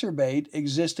exacerbate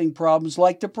existing problems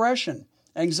like depression,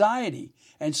 anxiety,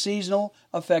 and seasonal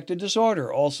affective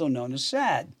disorder, also known as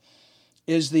SAD.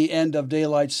 Is the end of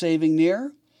daylight saving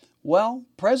near? Well,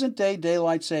 present-day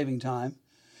daylight saving time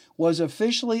was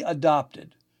officially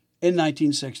adopted in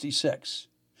 1966.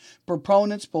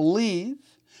 Proponents believe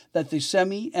that the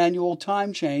semi-annual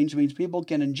time change means people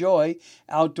can enjoy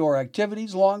outdoor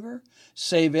activities longer,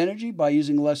 save energy by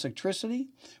using less electricity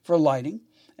for lighting,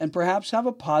 and perhaps have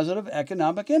a positive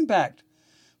economic impact.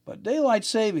 But daylight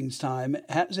savings time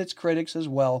has its critics as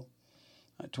well.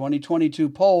 A 2022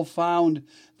 poll found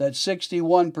that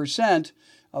 61%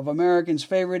 of Americans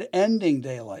favored ending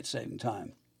daylight saving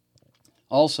time.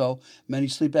 Also, many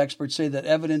sleep experts say that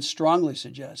evidence strongly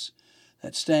suggests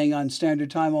that staying on standard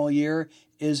time all year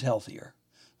is healthier.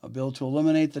 A bill to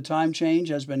eliminate the time change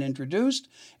has been introduced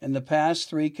in the past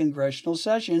 3 congressional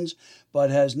sessions, but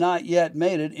has not yet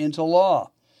made it into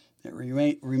law. It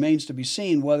remains to be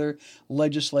seen whether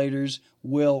legislators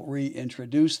will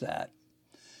reintroduce that.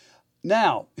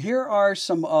 Now, here are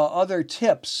some other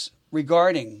tips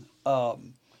regarding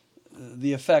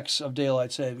the effects of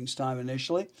daylight savings time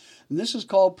initially. And this is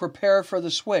called Prepare for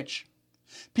the Switch.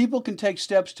 People can take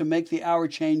steps to make the hour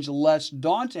change less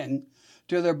daunting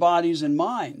to their bodies and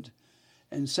mind.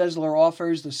 And Czeisler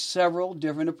offers the several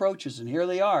different approaches, and here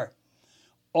they are.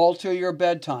 Alter your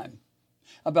bedtime.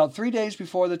 About 3 days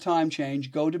before the time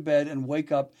change, go to bed and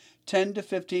wake up 10 to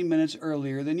 15 minutes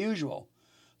earlier than usual.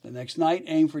 The next night,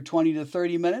 aim for 20 to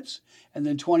 30 minutes, and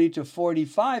then 20 to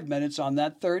 45 minutes on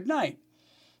that third night.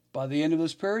 By the end of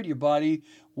this period, your body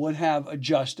would have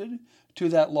adjusted to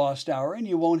that lost hour, and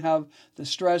you won't have the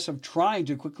stress of trying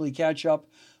to quickly catch up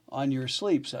on your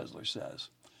sleep, Sessler says.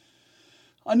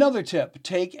 Another tip,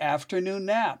 take afternoon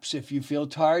naps. If you feel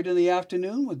tired in the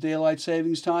afternoon with daylight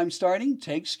savings time starting,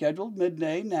 take scheduled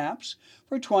midday naps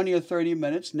for 20 or 30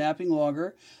 minutes. Napping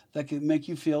longer, that can make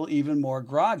you feel even more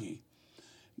groggy.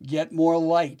 Get more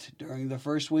light. During the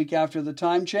first week after the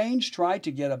time change, try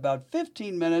to get about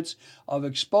 15 minutes of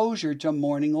exposure to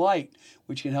morning light,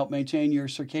 which can help maintain your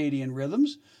circadian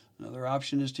rhythms. Another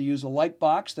option is to use a light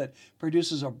box that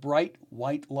produces a bright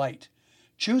white light.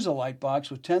 Choose a light box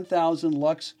with 10,000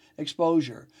 lux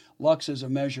exposure. Lux is a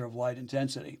measure of light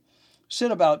intensity.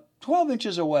 Sit about 12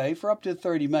 inches away for up to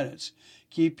 30 minutes.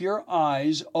 Keep your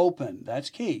eyes open. That's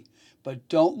key. But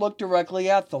don't look directly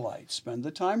at the light. Spend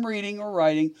the time reading or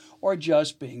writing or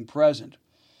just being present.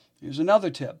 Here's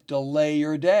another tip. Delay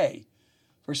your day.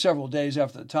 For several days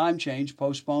after the time change,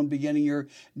 postpone beginning your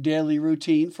daily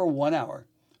routine for 1 hour.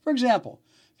 For example,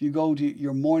 if you go to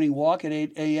your morning walk at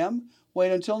 8 a.m.,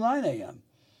 wait until 9 a.m.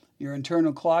 Your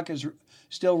internal clock is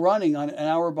still running on an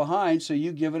hour behind, so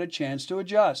you give it a chance to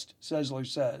adjust, Sessler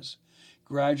says.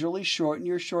 Gradually shorten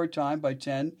your short time by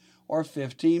 10 or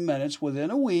 15 minutes within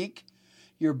a week.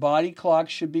 Your body clock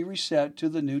should be reset to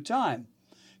the new time.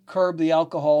 Curb the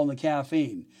alcohol and the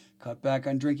caffeine. Cut back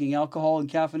on drinking alcohol and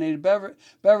caffeinated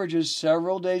beverages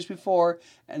several days before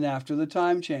and after the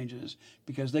time changes,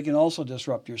 because they can also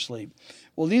disrupt your sleep.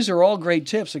 Well, these are all great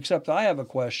tips, except I have a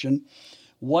question.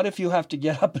 What if you have to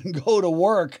get up and go to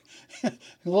work? A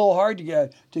little hard to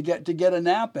get a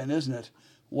nap in, isn't it?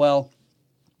 Well,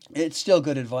 it's still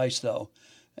good advice, though,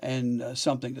 and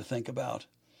something to think about.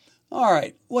 All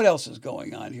right, what else is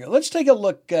going on here? Let's take a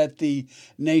look at the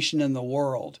nation and the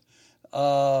world.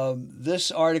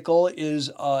 This article is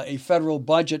a federal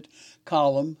budget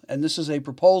column, and this is a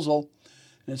proposal.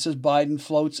 And it says Biden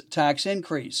floats tax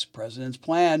increase. President's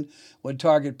plan would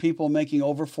target people making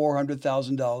over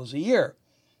 $400,000 a year.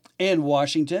 In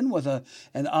Washington, with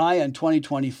an eye on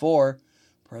 2024,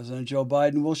 President Joe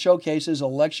Biden will showcase his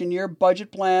election year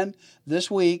budget plan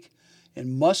this week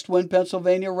in must-win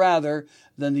Pennsylvania rather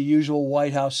than the usual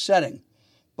White House setting.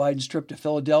 Biden's trip to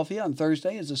Philadelphia on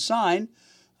Thursday is a sign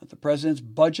that the president's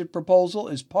budget proposal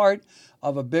is part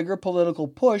of a bigger political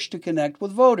push to connect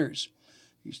with voters.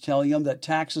 He's telling them that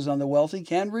taxes on the wealthy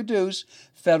can reduce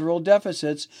federal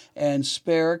deficits and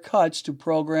spare cuts to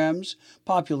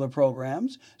popular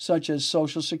programs, such as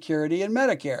Social Security and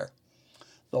Medicare.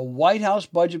 The White House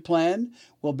budget plan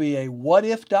will be a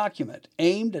what-if document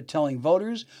aimed at telling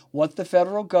voters what the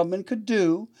federal government could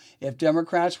do if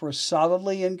Democrats were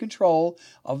solidly in control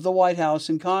of the White House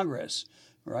and Congress.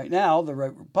 Right now, the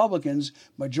Republicans'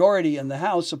 majority in the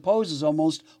House opposes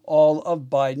almost all of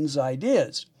Biden's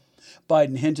ideas.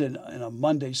 Biden hinted in a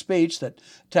Monday speech that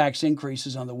tax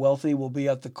increases on the wealthy will be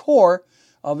at the core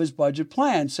of his budget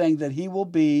plan, saying that he will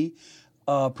be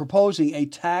proposing a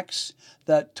tax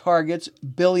that targets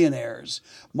billionaires.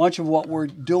 Much of what we're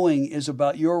doing is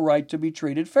about your right to be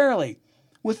treated fairly,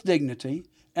 with dignity,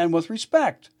 and with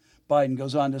respect, Biden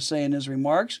goes on to say in his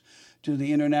remarks to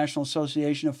the International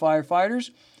Association of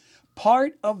Firefighters.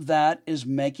 Part of that is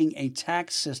making a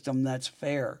tax system that's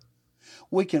fair.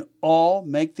 We can all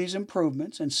make these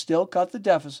improvements and still cut the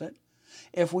deficit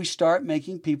if we start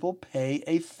making people pay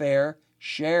a fair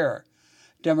share.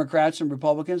 Democrats and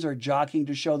Republicans are jockeying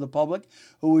to show the public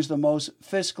who is the most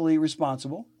fiscally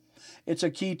responsible. It's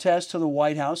a key test to the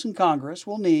White House and Congress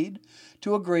will need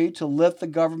to agree to lift the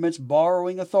government's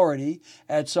borrowing authority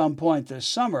at some point this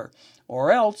summer,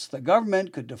 or else the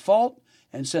government could default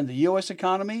and send the U.S.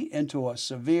 economy into a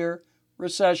severe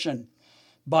recession.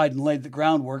 Biden laid the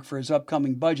groundwork for his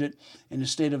upcoming budget in his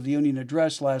State of the Union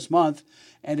address last month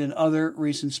and in other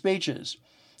recent speeches.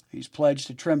 He's pledged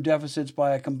to trim deficits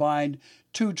by a combined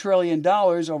 $2 trillion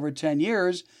over 10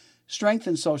 years,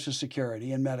 strengthen Social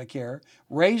Security and Medicare,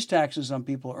 raise taxes on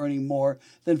people earning more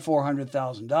than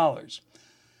 $400,000.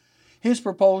 His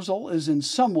proposal is in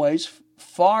some ways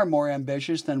far more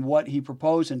ambitious than what he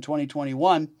proposed in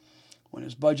 2021, when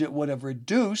his budget would have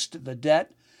reduced the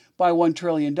debt by $1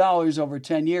 trillion over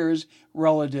 10 years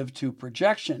relative to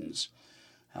projections.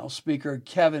 House Speaker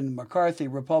Kevin McCarthy,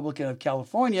 Republican of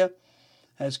California,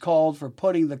 has called for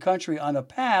putting the country on a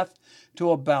path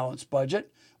to a balanced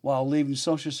budget while leaving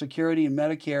Social Security and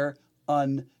Medicare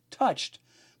untouched.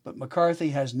 But McCarthy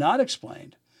has not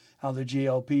explained how the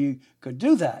GOP could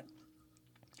do that.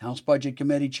 House Budget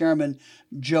Committee Chairman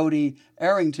Jody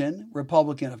Arrington,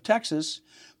 Republican of Texas,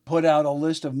 put out a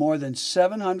list of more than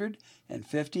 750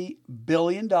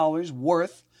 billion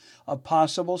worth of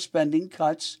possible spending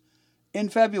cuts in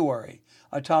February.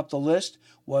 Atop the list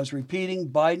was repeating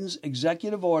Biden's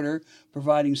executive order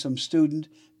providing some student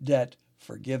debt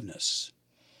forgiveness.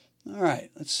 All right,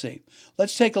 let's see.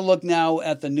 Let's take a look now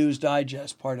at the News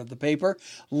Digest part of the paper.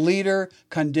 Leader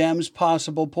condemns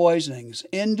possible poisonings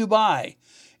in Dubai.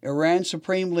 Iran's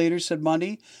supreme leader said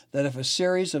Monday that if a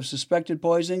series of suspected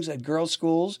poisonings at girls'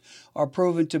 schools are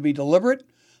proven to be deliberate,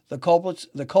 the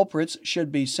culprits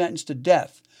should be sentenced to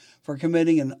death for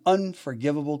committing an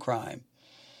unforgivable crime.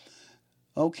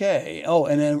 Okay. Oh,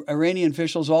 and then Iranian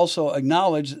officials also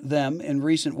acknowledged them in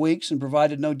recent weeks and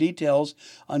provided no details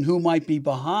on who might be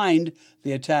behind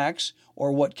the attacks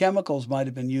or what chemicals might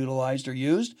have been utilized or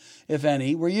used, if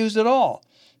any, were used at all.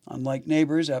 Unlike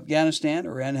neighbors, Afghanistan,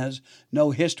 Iran has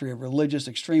no history of religious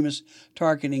extremists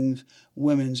targeting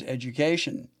women's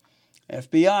education.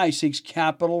 FBI seeks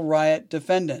Capitol riot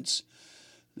defendants.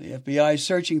 The FBI is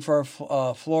searching for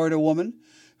a Florida woman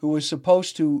who was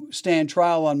supposed to stand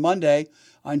trial on Monday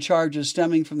on charges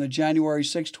stemming from the January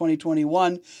 6,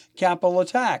 2021 Capitol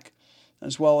attack,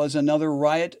 as well as another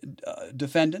riot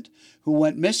defendant who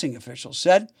went missing, officials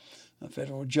said. A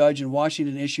federal judge in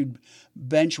Washington issued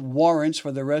bench warrants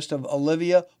for the arrest of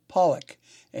Olivia Pollack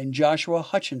and Joshua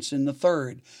Hutchinson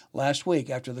III last week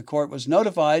after the court was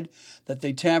notified that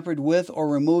they tampered with or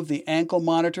removed the ankle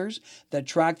monitors that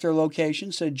tracked their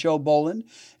location, said Joe Boland,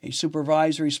 a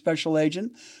supervisory special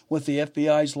agent with the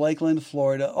FBI's Lakeland,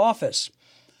 Florida office.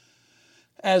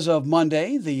 As of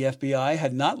Monday, the FBI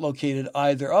had not located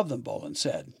either of them, Boland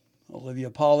said. Olivia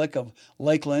Pollack of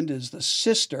Lakeland is the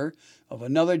sister of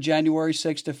another January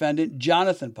 6 defendant,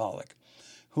 Jonathan Pollack,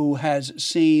 who has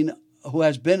been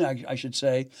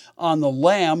on the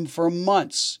lam for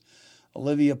months.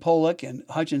 Olivia Pollack and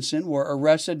Hutchinson were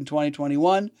arrested in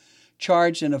 2021,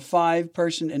 charged in a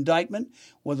 5-person indictment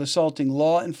with assaulting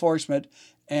law enforcement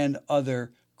and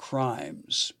other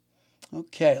crimes.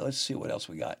 Okay, let's see what else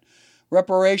we got.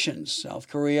 Reparations. South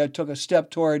Korea took a step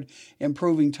toward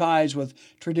improving ties with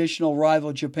traditional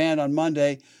rival Japan on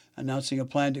Monday, announcing a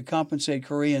plan to compensate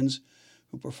Koreans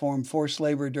who performed forced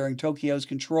labor during Tokyo's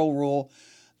control rule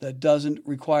that doesn't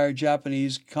require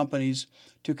Japanese companies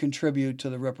to contribute to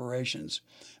the reparations.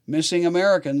 Missing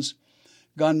Americans.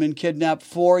 Gunmen kidnapped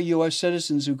 4 U.S.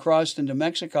 citizens who crossed into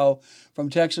Mexico from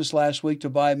Texas last week to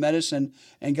buy medicine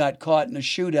and got caught in a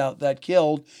shootout that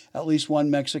killed at least 1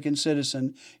 Mexican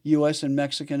citizen, U.S. and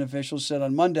Mexican officials said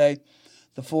on Monday.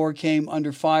 The 4 came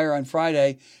under fire on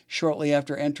Friday, shortly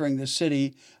after entering the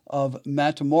city of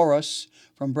Matamoros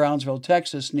from Brownsville,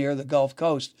 Texas, near the Gulf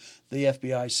Coast, the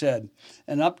FBI said.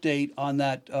 An update on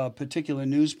that particular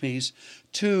news piece,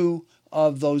 2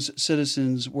 of those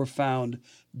citizens were found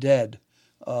dead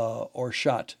or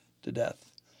shot to death.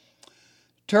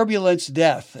 Turbulence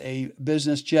death. A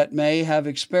business jet may have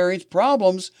experienced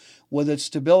problems with its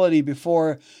stability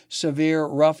before severe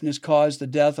roughness caused the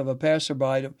death of a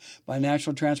passerby by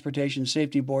National Transportation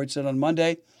Safety Board said on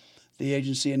Monday. The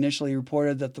agency initially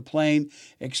reported that the plane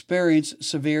experienced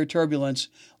severe turbulence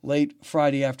late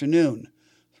Friday afternoon.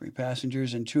 3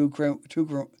 passengers and two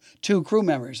crew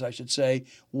members,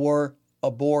 were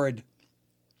aboard.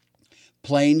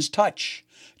 Planes touch.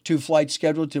 2 flights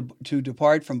scheduled to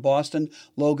depart from Boston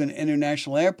Logan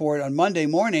International Airport on Monday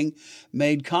morning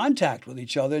made contact with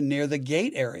each other near the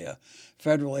gate area.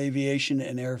 Federal aviation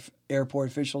and airport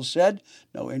officials said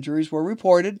no injuries were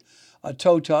reported. A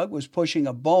tow tug was pushing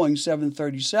a Boeing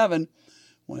 737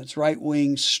 when its right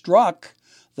wing struck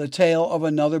the tail of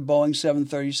another Boeing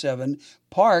 737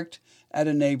 parked at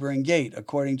a neighboring gate,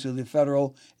 according to the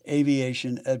Federal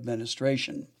Aviation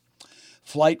Administration.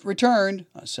 Flight returned.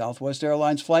 A Southwest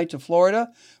Airlines flight to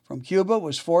Florida from Cuba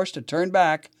was forced to turn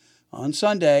back on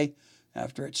Sunday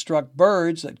after it struck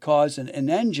birds that caused an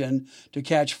engine to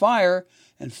catch fire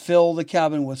and fill the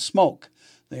cabin with smoke.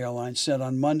 The airline said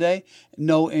on Monday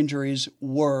no injuries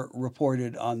were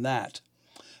reported on that.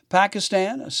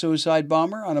 Pakistan, a suicide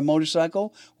bomber on a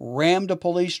motorcycle rammed a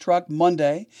police truck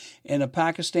Monday in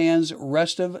Pakistan's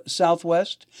restive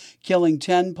southwest, killing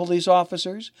 10 police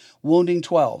officers, wounding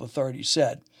 12, authorities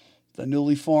said. The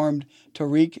newly formed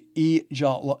Tehreek-e-Jihad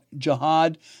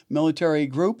military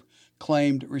group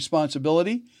claimed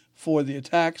responsibility for the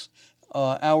attacks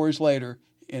hours later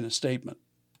in a statement.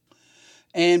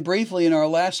 And briefly, in our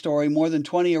last story, more than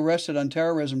 20 arrested on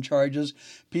terrorism charges.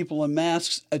 People in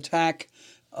masks attack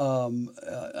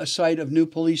a site of new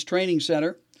police training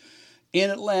center. In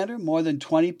Atlanta, more than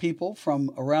 20 people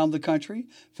from around the country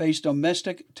faced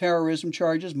domestic terrorism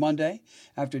charges Monday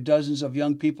after dozens of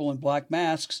young people in black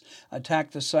masks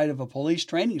attacked the site of a police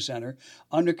training center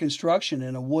under construction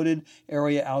in a wooded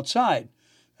area outside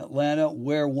Atlanta,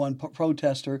 where one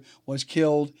protester was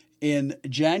killed in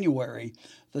January.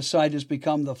 The site has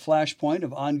become the flashpoint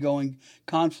of ongoing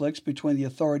conflicts between the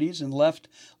authorities and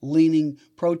left-leaning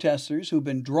protesters who've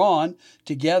been drawn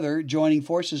together, joining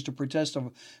forces to protest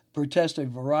a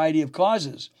variety of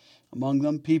causes. Among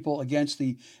them, people against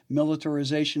the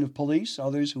militarization of police,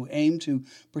 others who aim to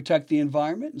protect the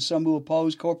environment, and some who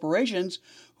oppose corporations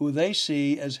who they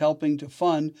see as helping to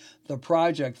fund the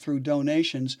project through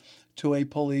donations to a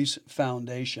police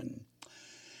foundation.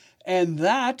 And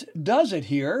that does it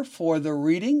here for the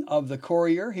reading of the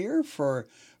Courier here for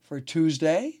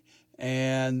Tuesday.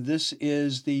 And this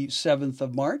is the 7th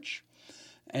of March.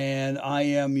 And I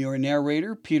am your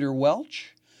narrator, Peter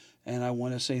Welch. And I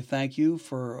want to say thank you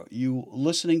for you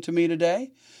listening to me today.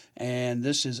 And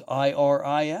this is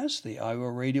IRIS, the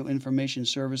Iowa Radio Information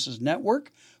Services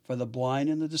Network for the Blind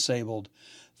and the Disabled.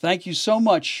 Thank you so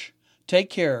much.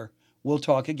 Take care. We'll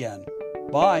talk again.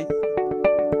 Bye.